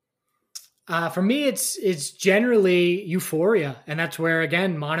off? For me, it's generally euphoria, and that's where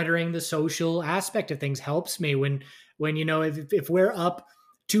again monitoring the social aspect of things helps me. When if we're up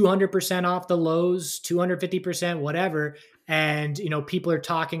 200% off the lows, 250%, whatever, and people are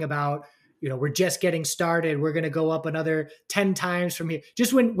talking about we're just getting started, we're going to go up another 10 times from here.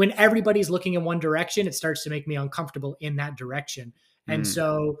 Just when everybody's looking in one direction, it starts to make me uncomfortable in that direction, and Mm,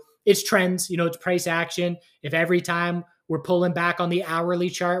 so it's trends. It's price action. If every time we're pulling back on the hourly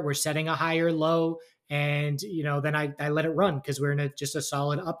chart, we're setting a higher low, and then I let it run because we're in just a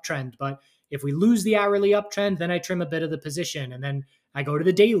solid uptrend. But if we lose the hourly uptrend, then I trim a bit of the position, and then I go to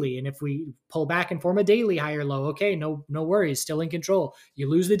the daily. And if we pull back and form a daily higher low, okay, no worries, still in control. You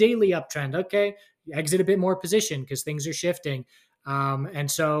lose the daily uptrend, okay, exit a bit more position because things are shifting. And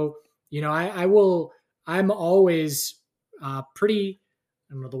so I will. I'm always pretty.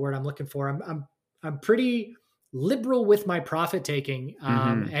 I don't know the word I'm looking for. I'm pretty liberal with my profit taking,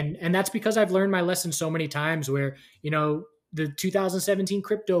 hmm. and that's because I've learned my lesson so many times. Where the 2017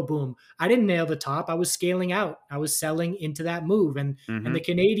 crypto boom, I didn't nail the top. I was scaling out. I was selling into that move, and Hmm. the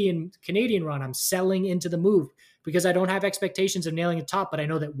Canadian run, I'm selling into the move because I don't have expectations of nailing the top, but I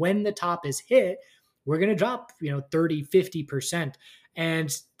know that when the top is hit, we're going to drop 30, 50%.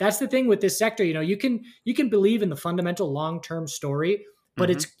 And that's the thing with this sector. You can believe in the fundamental long-term story, but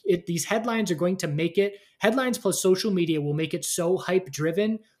Hmm. these headlines are going to make it, headlines plus social media will make it so hype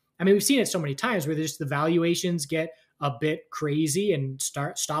driven. I mean, we've seen it so many times where just the valuations get a bit crazy and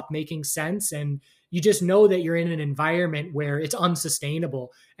stop making sense, and you just know that you're in an environment where it's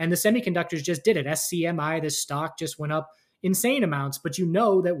unsustainable. And the semiconductors just did it. SCMI, this stock just went up insane amounts, but you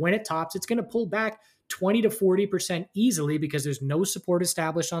know that when it tops, it's going to pull back 20 to 40% easily because there's no support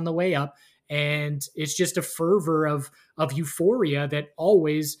established on the way up, and it's just a fervor of euphoria that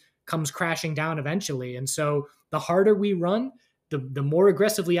always comes crashing down eventually. And so the harder we run, the more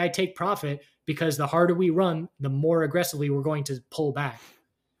aggressively I take profit, because the harder we run, the more aggressively we're going to pull back.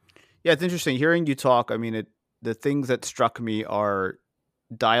 Yeah, it's interesting hearing you talk. I mean, the things that struck me are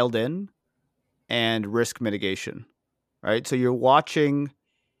dialed in and risk mitigation, right? So you're watching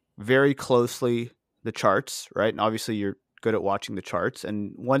very closely the charts, right? And obviously you're good at watching the charts.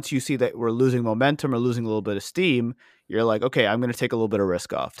 And once you see that we're losing momentum or losing a little bit of steam, you're like, okay, I'm going to take a little bit of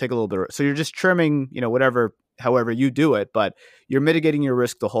risk off, take a little bit of, so you're just trimming, whatever, however you do it, but you're mitigating your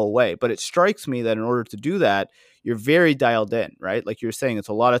risk the whole way. But it strikes me that in order to do that, you're very dialed in, right? Like you're saying, it's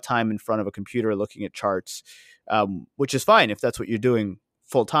a lot of time in front of a computer looking at charts, which is fine if that's what you're doing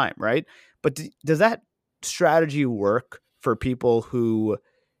full time, right? But does that strategy work for people who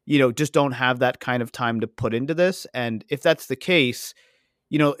just don't have that kind of time to put into this? And if that's the case,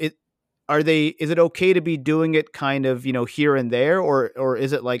 it is it okay to be doing it kind of, here and there, or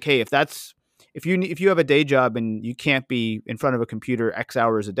is it like, hey, if you have a day job and you can't be in front of a computer X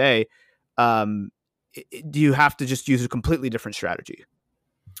hours a day, um, do you have to just use a completely different strategy?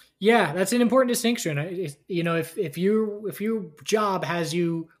 Yeah, that's an important distinction. If your job has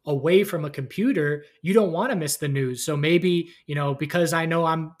you away from a computer, you don't want to miss the news. So maybe, because I know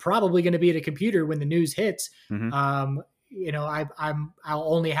I'm probably going to be at a computer when the news hits, Mm-hmm. I'll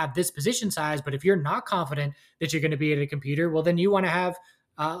only have this position size. But if you're not confident that you're going to be at a computer, well, then you want to have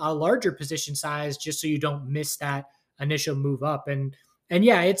a larger position size just so you don't miss that initial move up. And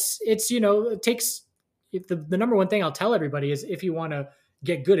yeah, it takes the number one thing I'll tell everybody is if you want to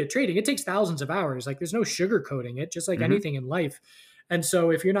get good at trading, it takes thousands of hours. Like there's no sugarcoating it, just like Mm-hmm. anything in life. And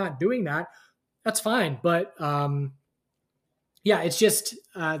so if you're not doing that, that's fine. But yeah, it's just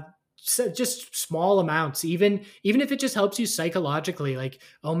small amounts. Even if it just helps you psychologically, like,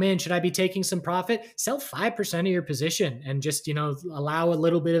 oh man, should I be taking some profit? Sell 5% of your position and just allow a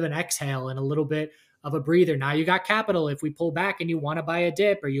little bit of an exhale and a little bit of a breather. Now you got capital. If we pull back and you want to buy a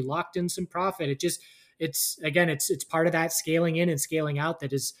dip or you locked in some profit, it's part of that scaling in and scaling out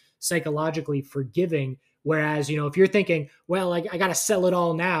that is psychologically forgiving. Whereas, if you're thinking, well, I got to sell it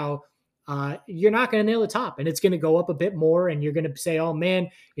all now, you're not going to nail the top and it's going to go up a bit more. And you're going to say, oh man,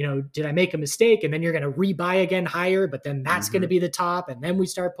 did I make a mistake? And then you're going to rebuy again higher, but then that's going Mm-hmm. to be the top. And then we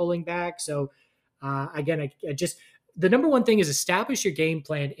start pulling back. So again, I just, the number one thing is establish your game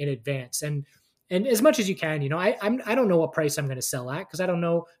plan in advance. And as much as you can, I don't know what price I'm going to sell at because I don't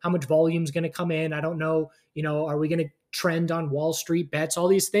know how much volume is going to come in. I don't know, are we going to trend on Wall Street bets? All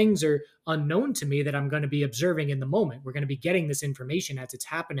these things are unknown to me that I'm going to be observing in the moment. We're going to be getting this information as it's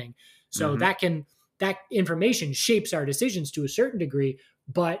happening. So Mm-hmm. that information shapes our decisions to a certain degree,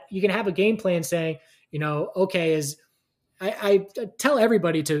 but you can have a game plan saying, okay, I tell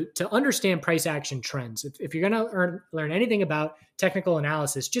everybody to understand price action trends. If you're going to learn anything about technical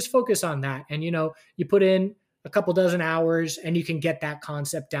analysis, just focus on that. And, you put in a couple dozen hours and you can get that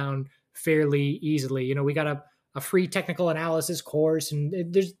concept down fairly easily. We got a free technical analysis course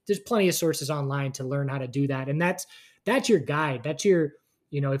and there's plenty of sources online to learn how to do that. And that's your guide. That's your,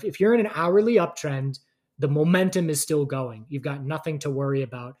 if you're in an hourly uptrend, the momentum is still going. You've got nothing to worry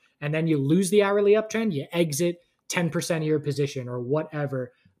about. And then you lose the hourly uptrend, you exit 10% of your position or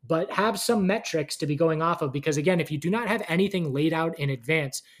whatever, but have some metrics to be going off of. Because again, if you do not have anything laid out in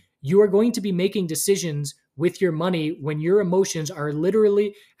advance, you are going to be making decisions with your money when your emotions are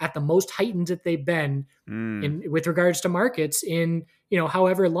literally at the most heightened that they've been Mm. in with regards to markets in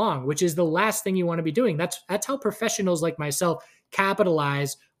however long, which is the last thing you want to be doing. That's how professionals like myself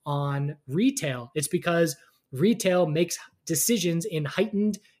capitalize on retail. It's because retail makes decisions in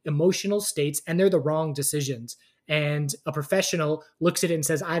heightened emotional states and they're the wrong decisions. And a professional looks at it and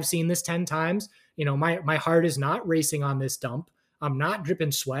says, I've seen this 10 times. My heart is not racing on this dump. I'm not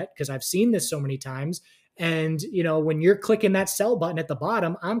dripping sweat because I've seen this so many times. And, when you're clicking that sell button at the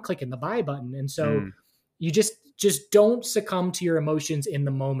bottom, I'm clicking the buy button. And so Mm. you just don't succumb to your emotions in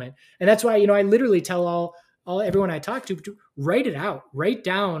the moment. And that's why, I literally tell all everyone I talk to write it out, write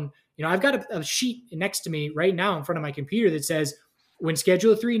down, I've got a sheet next to me right now in front of my computer that says, when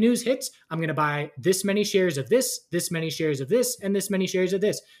Schedule 3 news hits, I'm going to buy this many shares of this many shares of this, and this many shares of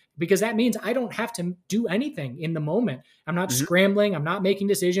this. Because that means I don't have to do anything in the moment. I'm not Mhm. scrambling. I'm not making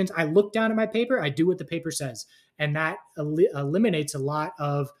decisions. I look down at my paper. I do what the paper says. And that eliminates a lot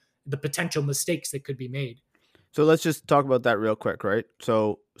of the potential mistakes that could be made. So let's just talk about that real quick, right?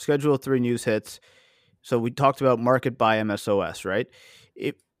 So Schedule 3 news hits. So we talked about market buy MSOS, right?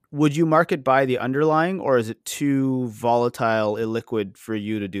 It, would you market buy the underlying, or is it too volatile, illiquid for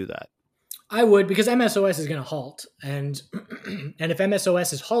you to do that? I would, because MSOS is going to halt, and and if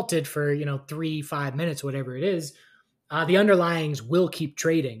MSOS is halted for 3-5 minutes, whatever it is, the underlyings will keep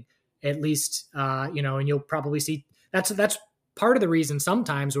trading at least, and you'll probably see that's part of the reason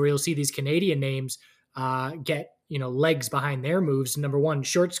sometimes where you'll see these Canadian names get legs behind their moves. Number one,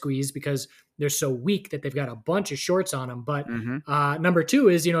 short squeeze because they're so weak that they've got a bunch of shorts on them. But Mm-hmm. number two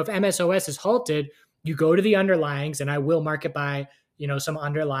is if MSOS is halted, you go to the underlyings, and I will market by some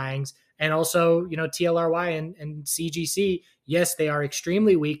underlyings. And also, TLRY and CGC, yes, they are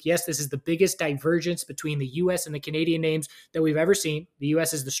extremely weak. Yes, this is the biggest divergence between the US and the Canadian names that we've ever seen. The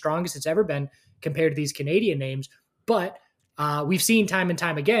US is the strongest it's ever been compared to these Canadian names. But we've seen time and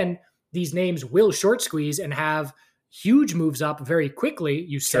time again, these names will short squeeze and have huge moves up very quickly.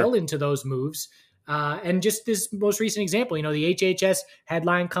 You Sure. sell into those moves. And just this most recent example, the HHS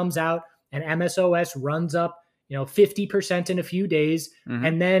headline comes out and MSOS runs up 50% in a few days. Mm-hmm.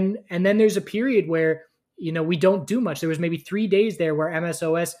 And then there's a period where, we don't do much. There was maybe 3 days there where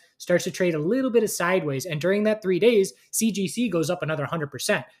MSOS starts to trade a little bit of sideways. And during that 3 days, CGC goes up another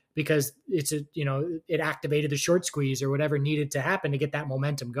 100% because it activated the short squeeze or whatever needed to happen to get that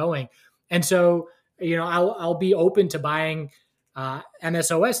momentum going. And so, I'll be open to buying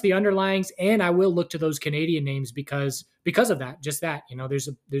MSOS, the underlyings, and I will look to those Canadian names because of that. Just that,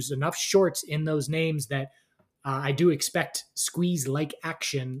 there's enough shorts in those names that I do expect squeeze like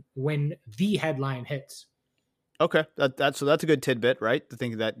action when the headline hits. Okay, that's a good tidbit, right? To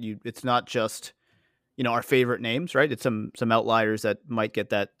think that it's not just our favorite names, right? It's some outliers that might get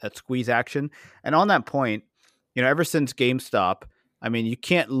that squeeze action. And on that point, ever since GameStop, I mean, you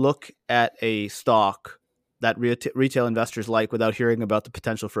can't look at a stock that retail investors like without hearing about the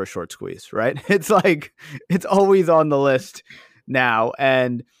potential for a short squeeze, right? It's like it's always on the list now.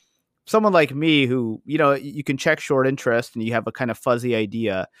 And someone like me who, you can check short interest and you have a kind of fuzzy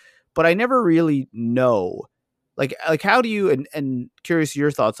idea, but I never really know. Like how do you, and curious your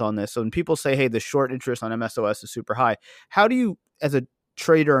thoughts on this. So when people say, hey, the short interest on MSOS is super high, how do you, as a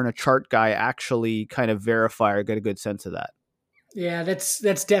trader and a chart guy, actually kind of verify or get a good sense of that? Yeah, that's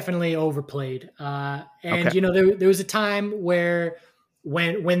definitely overplayed. And Okay. there was a time where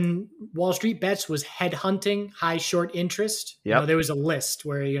when Wall Street Bets was headhunting high short interest, Yep. there was a list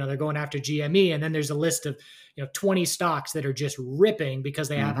where they're going after GME, and then there's a list of 20 stocks that are just ripping because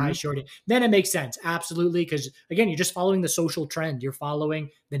they have high Mm-hmm. short. Then it makes sense, absolutely, because again, you're just following the social trend, you're following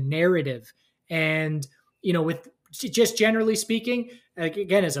the narrative, and with just generally speaking, like,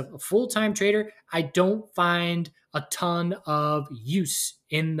 again, as a full time trader, I don't find a ton of use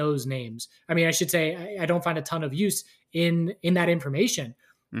in those names. I mean, I should say I don't find a ton of use in that information.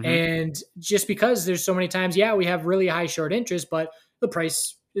 Mm-hmm. And just because there's so many times, yeah, we have really high short interest, but the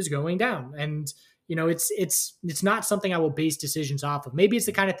price is going down. And it's not something I will base decisions off of. Maybe it's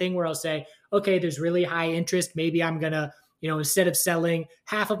the kind of thing where I'll say, okay, there's really high interest. Maybe I'm gonna, instead of selling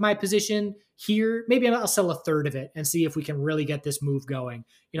half of my position here, maybe I'll sell a third of it and see if we can really get this move going.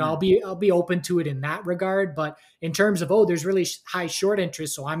 I'll be open to it in that regard. But in terms of, there's really high short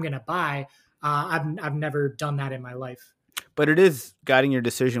interest, so I'm gonna buy. I've never done that in my life. But it is guiding your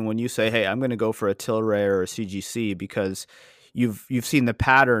decision when you say, "Hey, I'm going to go for a Tilray or a CGC," because you've seen the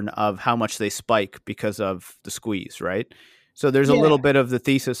pattern of how much they spike because of the squeeze, right? So there's a Yeah, little bit of the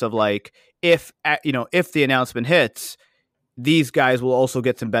thesis of like, if the announcement hits, these guys will also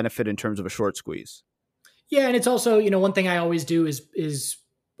get some benefit in terms of a short squeeze. yeah, and it's also, one thing I always do is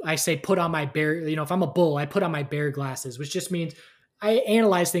I say put on my bear. If I'm a bull, I put on my bear glasses, which just means I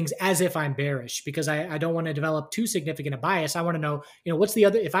analyze things as if I'm bearish because I don't want to develop too significant a bias. I want to know, what's the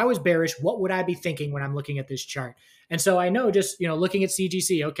other, if I was bearish, what would I be thinking when I'm looking at this chart? And so I know just, looking at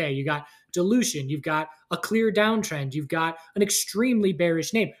CGC, okay, you got dilution, you've got a clear downtrend, you've got an extremely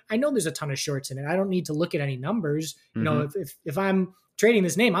bearish name. I know there's a ton of shorts in it. I don't need to look at any numbers. Mm-hmm. If I'm trading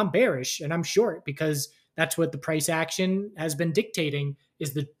this name, I'm bearish and I'm short because that's what the price action has been dictating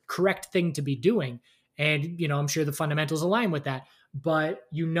is the correct thing to be doing. And, I'm sure the fundamentals align with that. But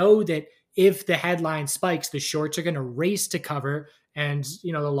that if the headline spikes, the shorts are going to race to cover and,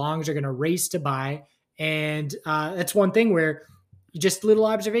 the longs are going to race to buy. And that's one thing where just little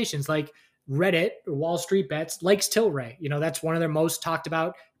observations like Reddit or Wall Street Bets likes Tilray. That's one of their most talked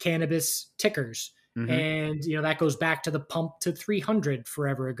about cannabis tickers. Mm-hmm. And, that goes back to the pump to 300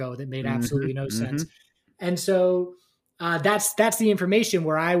 forever ago that made Mm-hmm. absolutely no Mm-hmm. sense. And so that's the information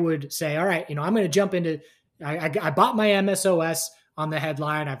where I would say, all right, I'm going to jump into. I bought my MSOS on the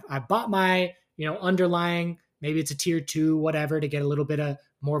headline. I bought my underlying. Maybe it's a tier 2, whatever, to get a little bit of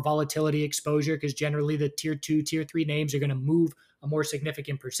more volatility exposure because generally the tier 2, tier 3 names are going to move a more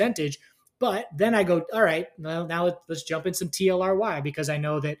significant percentage. But then I go, all right, well, now let's jump in some TLRY because I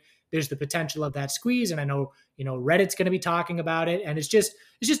know that there's the potential of that squeeze, and I know Reddit's going to be talking about it, and it's just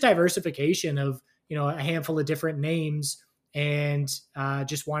diversification of a handful of different names and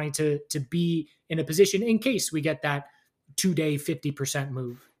just wanting to be in a position in case we get that 2-day 50%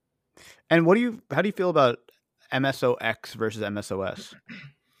 move. And how do you feel about MSOX versus MSOS?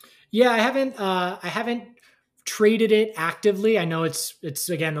 Yeah, I haven't traded it actively. I know it's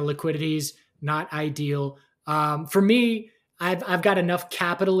again the liquidity's not ideal. For me, I've got enough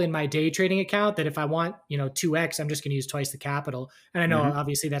capital in my day trading account that if I want 2x, I'm just going to use twice the capital. And I know Mm-hmm.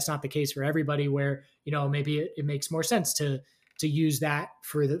 obviously that's not the case for everybody. Where maybe it makes more sense to use that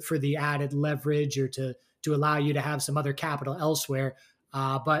for the added leverage or to allow you to have some other capital elsewhere.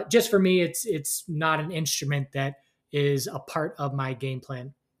 But just for me, it's not an instrument that is a part of my game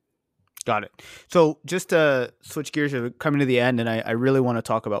plan. Got it. So just to switch gears, we're coming to the end, and I really want to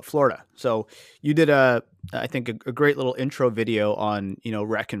talk about Florida. So you did I think a great little intro video on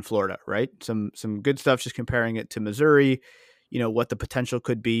rec in Florida, right? Some good stuff, just comparing it to Missouri, what the potential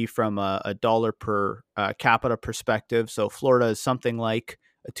could be from a dollar per capita perspective. So Florida is something like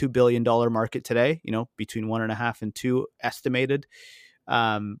a $2 billion market today, between 1.5 and two estimated.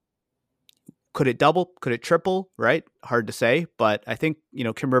 Um, could it double? Could it triple? Right? Hard to say. But I think,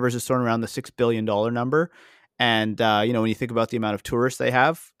 Kim Rivers is throwing around the $6 billion number. And, when you think about the amount of tourists they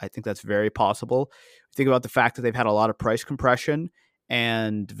have, I think that's very possible. Think about the fact that they've had a lot of price compression.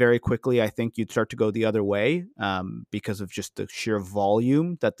 And very quickly, I think you'd start to go the other way because of just the sheer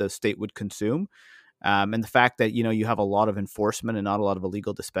volume that the state would consume. And the fact that, you have a lot of enforcement and not a lot of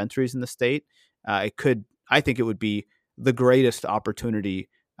illegal dispensaries in the state. I think it would be the greatest opportunity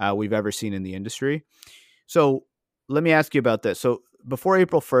we've ever seen in the industry. So let me ask you about this. So before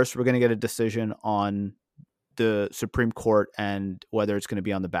April 1st, we're going to get a decision on the Supreme Court and whether it's going to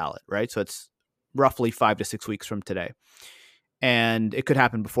be on the ballot, right? So it's roughly 5 to 6 weeks from today. And it could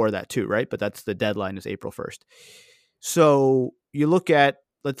happen before that too, right? But that's the deadline is April 1st. So you look at,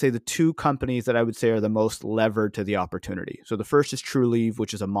 let's say, the two companies that I would say are the most levered to the opportunity. So the first is Trulieve,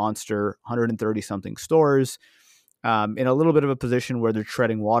 which is a monster, 130 something stores, in a little bit of a position where they're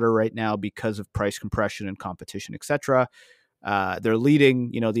treading water right now because of price compression and competition, et cetera. They're leading,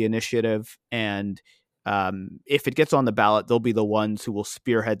 the initiative, and if it gets on the ballot, they'll be the ones who will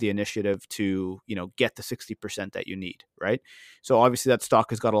spearhead the initiative to, get the 60% that you need, right? So obviously that stock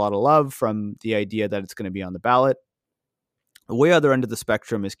has got a lot of love from the idea that it's going to be on the ballot. The way other end of the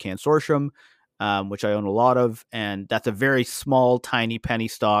spectrum is Cansortium, which I own a lot of, and that's a very small, tiny penny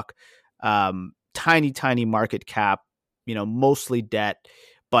stock. Tiny market cap, mostly debt,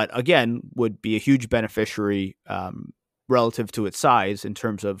 but again, would be a huge beneficiary relative to its size in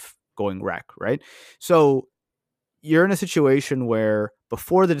terms of going rec, right? So you're in a situation where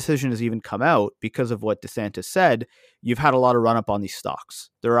before the decision has even come out, because of what DeSantis said, you've had a lot of run up on these stocks.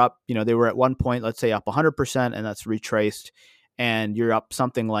 They're up, they were at one point, let's say up 100%, and that's retraced, and you're up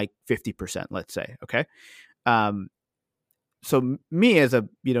something like 50%, let's say, okay? So me as a,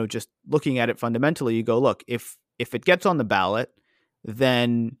 just looking at it fundamentally, you go, look, if it gets on the ballot,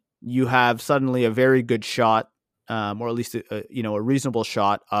 then you have suddenly a very good shot, or at least a reasonable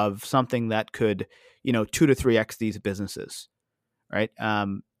shot of something that could, 2 to 3x these businesses, right?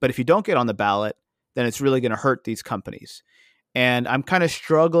 But if you don't get on the ballot, then it's really going to hurt these companies. And I'm kind of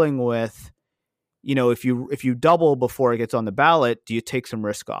struggling with, if you double before it gets on the ballot, do you take some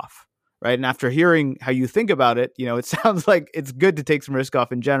risk off? Right. And after hearing how you think about it, it sounds like it's good to take some risk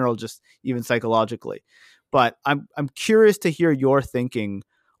off in general, just even psychologically. But I'm curious to hear your thinking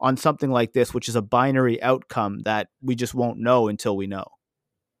on something like this, which is a binary outcome that we just won't know until we know.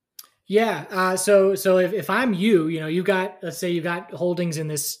 Yeah. So if I'm you, you got, let's say you got holdings in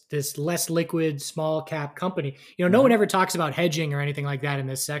this less liquid small cap company. No one ever talks about hedging or anything like that in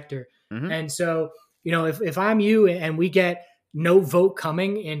this sector. Mm-hmm. And so, if I'm you and we get no vote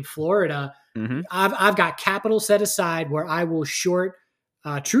coming in Florida, Mm-hmm. I've got capital set aside where I will short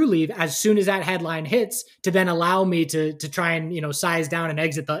Trulieve as soon as that headline hits, to then allow me to try and size down and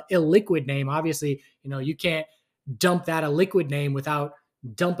exit the illiquid name. Obviously, you can't dump that illiquid name without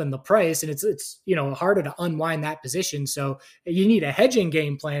dumping the price, and it's harder to unwind that position. So you need a hedging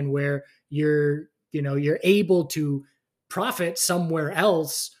game plan where you're able to profit somewhere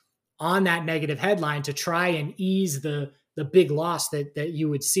else on that negative headline to try and ease the big loss that you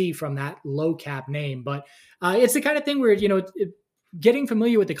would see from that low cap name. But it's the kind of thing where getting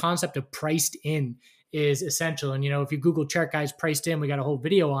familiar with the concept of priced in is essential. And if you Google chart guys priced in, we got a whole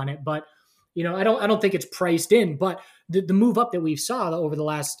video on it. But I don't think it's priced in. But the move up that we've saw over the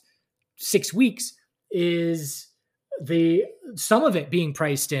last 6 weeks is some of it being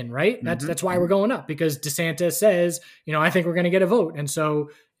priced in, right? That's why we're going up, because DeSantis says, I think we're going to get a vote. And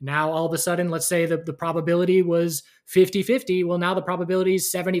so now all of a sudden, let's say the probability was 50-50. Well, now the probability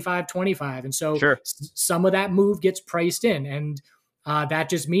is 75-25. And so Sure. some of that move gets priced in. And that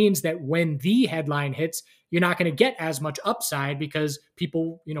just means that when the headline hits, you're not going to get as much upside because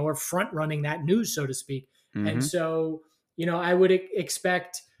people, are front running that news, so to speak. Mm-hmm. And so, I would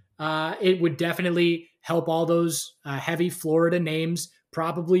expect it would definitely help all those heavy Florida names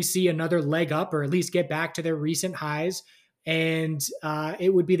probably see another leg up, or at least get back to their recent highs. And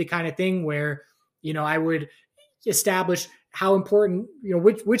it would be the kind of thing where, I would establish how important,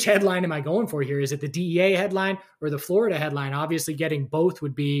 which headline am I going for here? Is it the DEA headline or the Florida headline? Obviously, getting both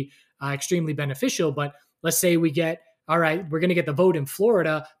would be extremely beneficial. But let's say we get all right, we're going to get the vote in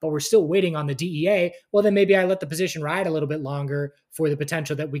Florida, but we're still waiting on the DEA. Well, then maybe I let the position ride a little bit longer for the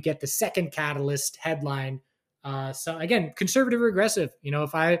potential that we get the second catalyst headline. So again, conservative or aggressive.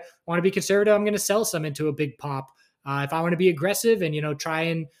 If I want to be conservative, I'm going to sell some into a big pop. If I want to be aggressive and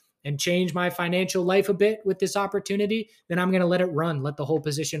try and change my financial life a bit with this opportunity, then I'm going to let it run, let the whole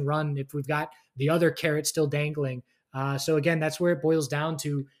position run if we've got the other carrot still dangling. So again, that's where it boils down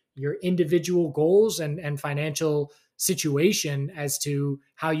to your individual goals and financial situation as to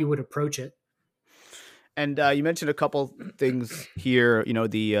how you would approach it. And you mentioned a couple things here,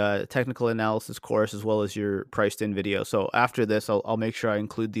 the technical analysis course as well as your priced in video. So after this, I'll make sure I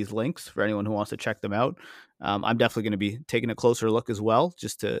include these links for anyone who wants to check them out. I'm definitely going to be taking a closer look as well,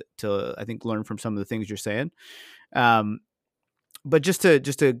 just to I think learn from some of the things you're saying. But just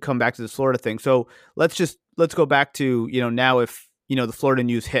to come back to the Florida thing. So let's go back to, now if, the Florida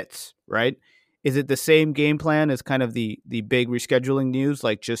news hits, right? Is it the same game plan as kind of the big rescheduling news,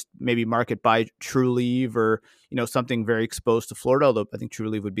 like just maybe market by Trulieve or, something very exposed to Florida, although I think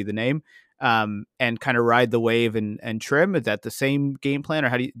Trulieve would be the name, and kind of ride the wave and trim? Is that the same game plan, or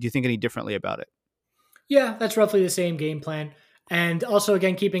how do you think any differently about it? Yeah, that's roughly the same game plan. And also,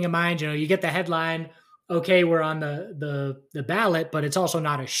 again, keeping in mind, you get the headline, okay, we're on the ballot, but it's also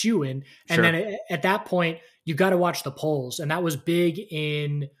not a shoo-in. And Sure. then at that point, you got to watch the polls. And that was big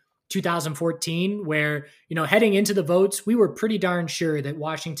in 2014, where, heading into the votes, we were pretty darn sure that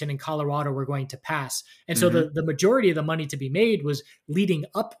Washington and Colorado were going to pass. And so the majority of the money to be made was leading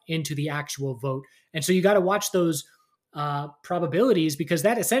up into the actual vote. And so you got to watch those probabilities, because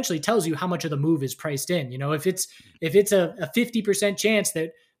that essentially tells you how much of the move is priced in. If it's a 50% chance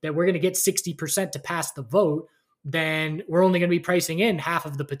that we're going to get 60% to pass the vote, then we're only going to be pricing in half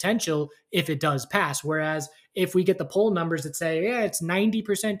of the potential if it does pass. Whereas if we get the poll numbers that say, yeah, it's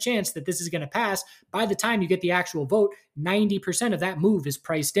 90% chance that this is going to pass, by the time you get the actual vote, 90% of that move is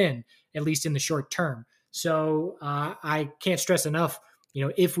priced in, at least in the short term. So I can't stress enough,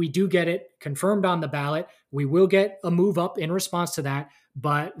 if we do get it confirmed on the ballot, we will get a move up in response to that,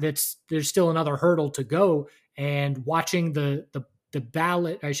 but there's still another hurdle to go. And watching the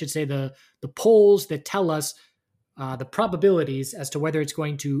ballot, I should say the polls that tell us the probabilities as to whether it's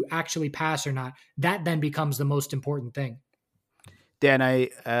going to actually pass or not, that then becomes the most important thing. Dan,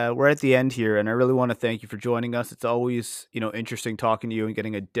 we're at the end here, and I really want to thank you for joining us. It's always, interesting talking to you and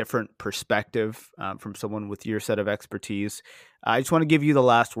getting a different perspective from someone with your set of expertise. I just want to give you the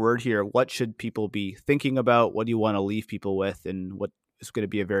last word here. What should people be thinking about? What do you want to leave people with? And what is going to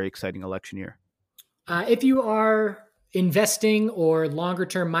be a very exciting election year? If you are investing or longer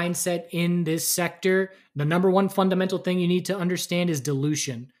term mindset in this sector, the number one fundamental thing you need to understand is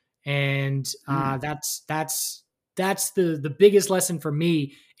dilution. And that's the biggest lesson for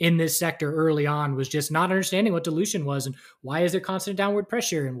me in this sector early on, was just not understanding what dilution was and why is there constant downward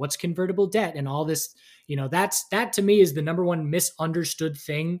pressure and what's convertible debt and all this. That to me is the number one misunderstood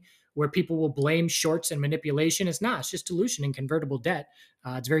thing, where people will blame shorts and manipulation. It's not, it's just dilution and convertible debt.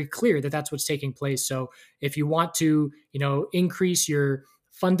 It's very clear that that's what's taking place. So if you want to, increase your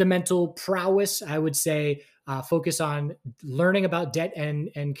fundamental prowess, I would say focus on learning about debt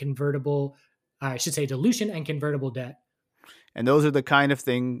and convertible, I should say dilution and convertible debt. And those are the kind of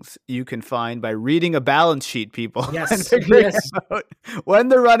things you can find by reading a balance sheet, people. Yes. And figuring out when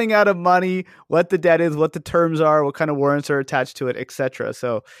they're running out of money, what the debt is, what the terms are, what kind of warrants are attached to it, etc.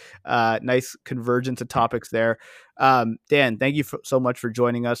 So nice convergence of topics there. Dan, thank you so much for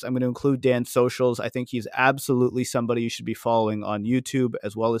joining us. I'm going to include Dan's socials. I think he's absolutely somebody you should be following on YouTube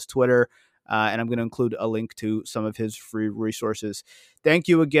as well as Twitter. And I'm going to include a link to some of his free resources. Thank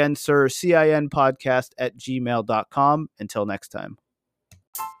you again, sir. cinpodcast@gmail.com. Until next time.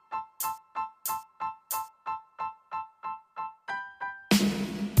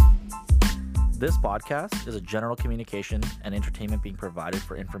 This podcast is a general communication and entertainment being provided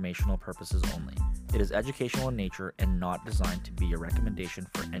for informational purposes only. It is educational in nature and not designed to be a recommendation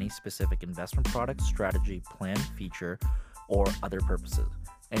for any specific investment product, strategy, plan, feature, or other purposes.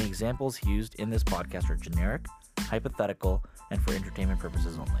 Any examples used in this podcast are generic, hypothetical, and for entertainment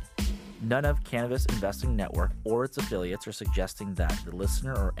purposes only. None of Cannabis Investing Network or its affiliates are suggesting that the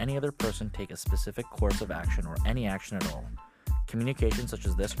listener or any other person take a specific course of action or any action at all. Communications such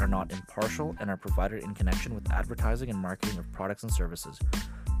as this are not impartial and are provided in connection with advertising and marketing of products and services.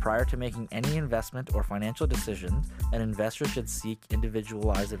 Prior to making any investment or financial decision, an investor should seek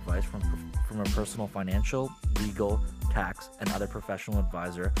individualized advice from a personal financial, legal, tax, and other professional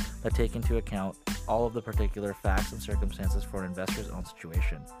advisor that take into account all of the particular facts and circumstances for an investor's own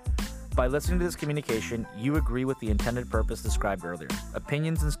situation. By listening to this communication, you agree with the intended purpose described earlier.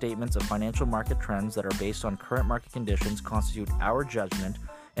 Opinions and statements of financial market trends that are based on current market conditions constitute our judgment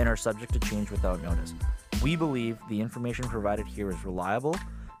and are subject to change without notice. We believe the information provided here is reliable,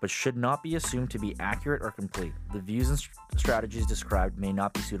 but should not be assumed to be accurate or complete. The views and strategies described may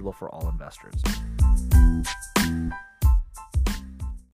not be suitable for all investors.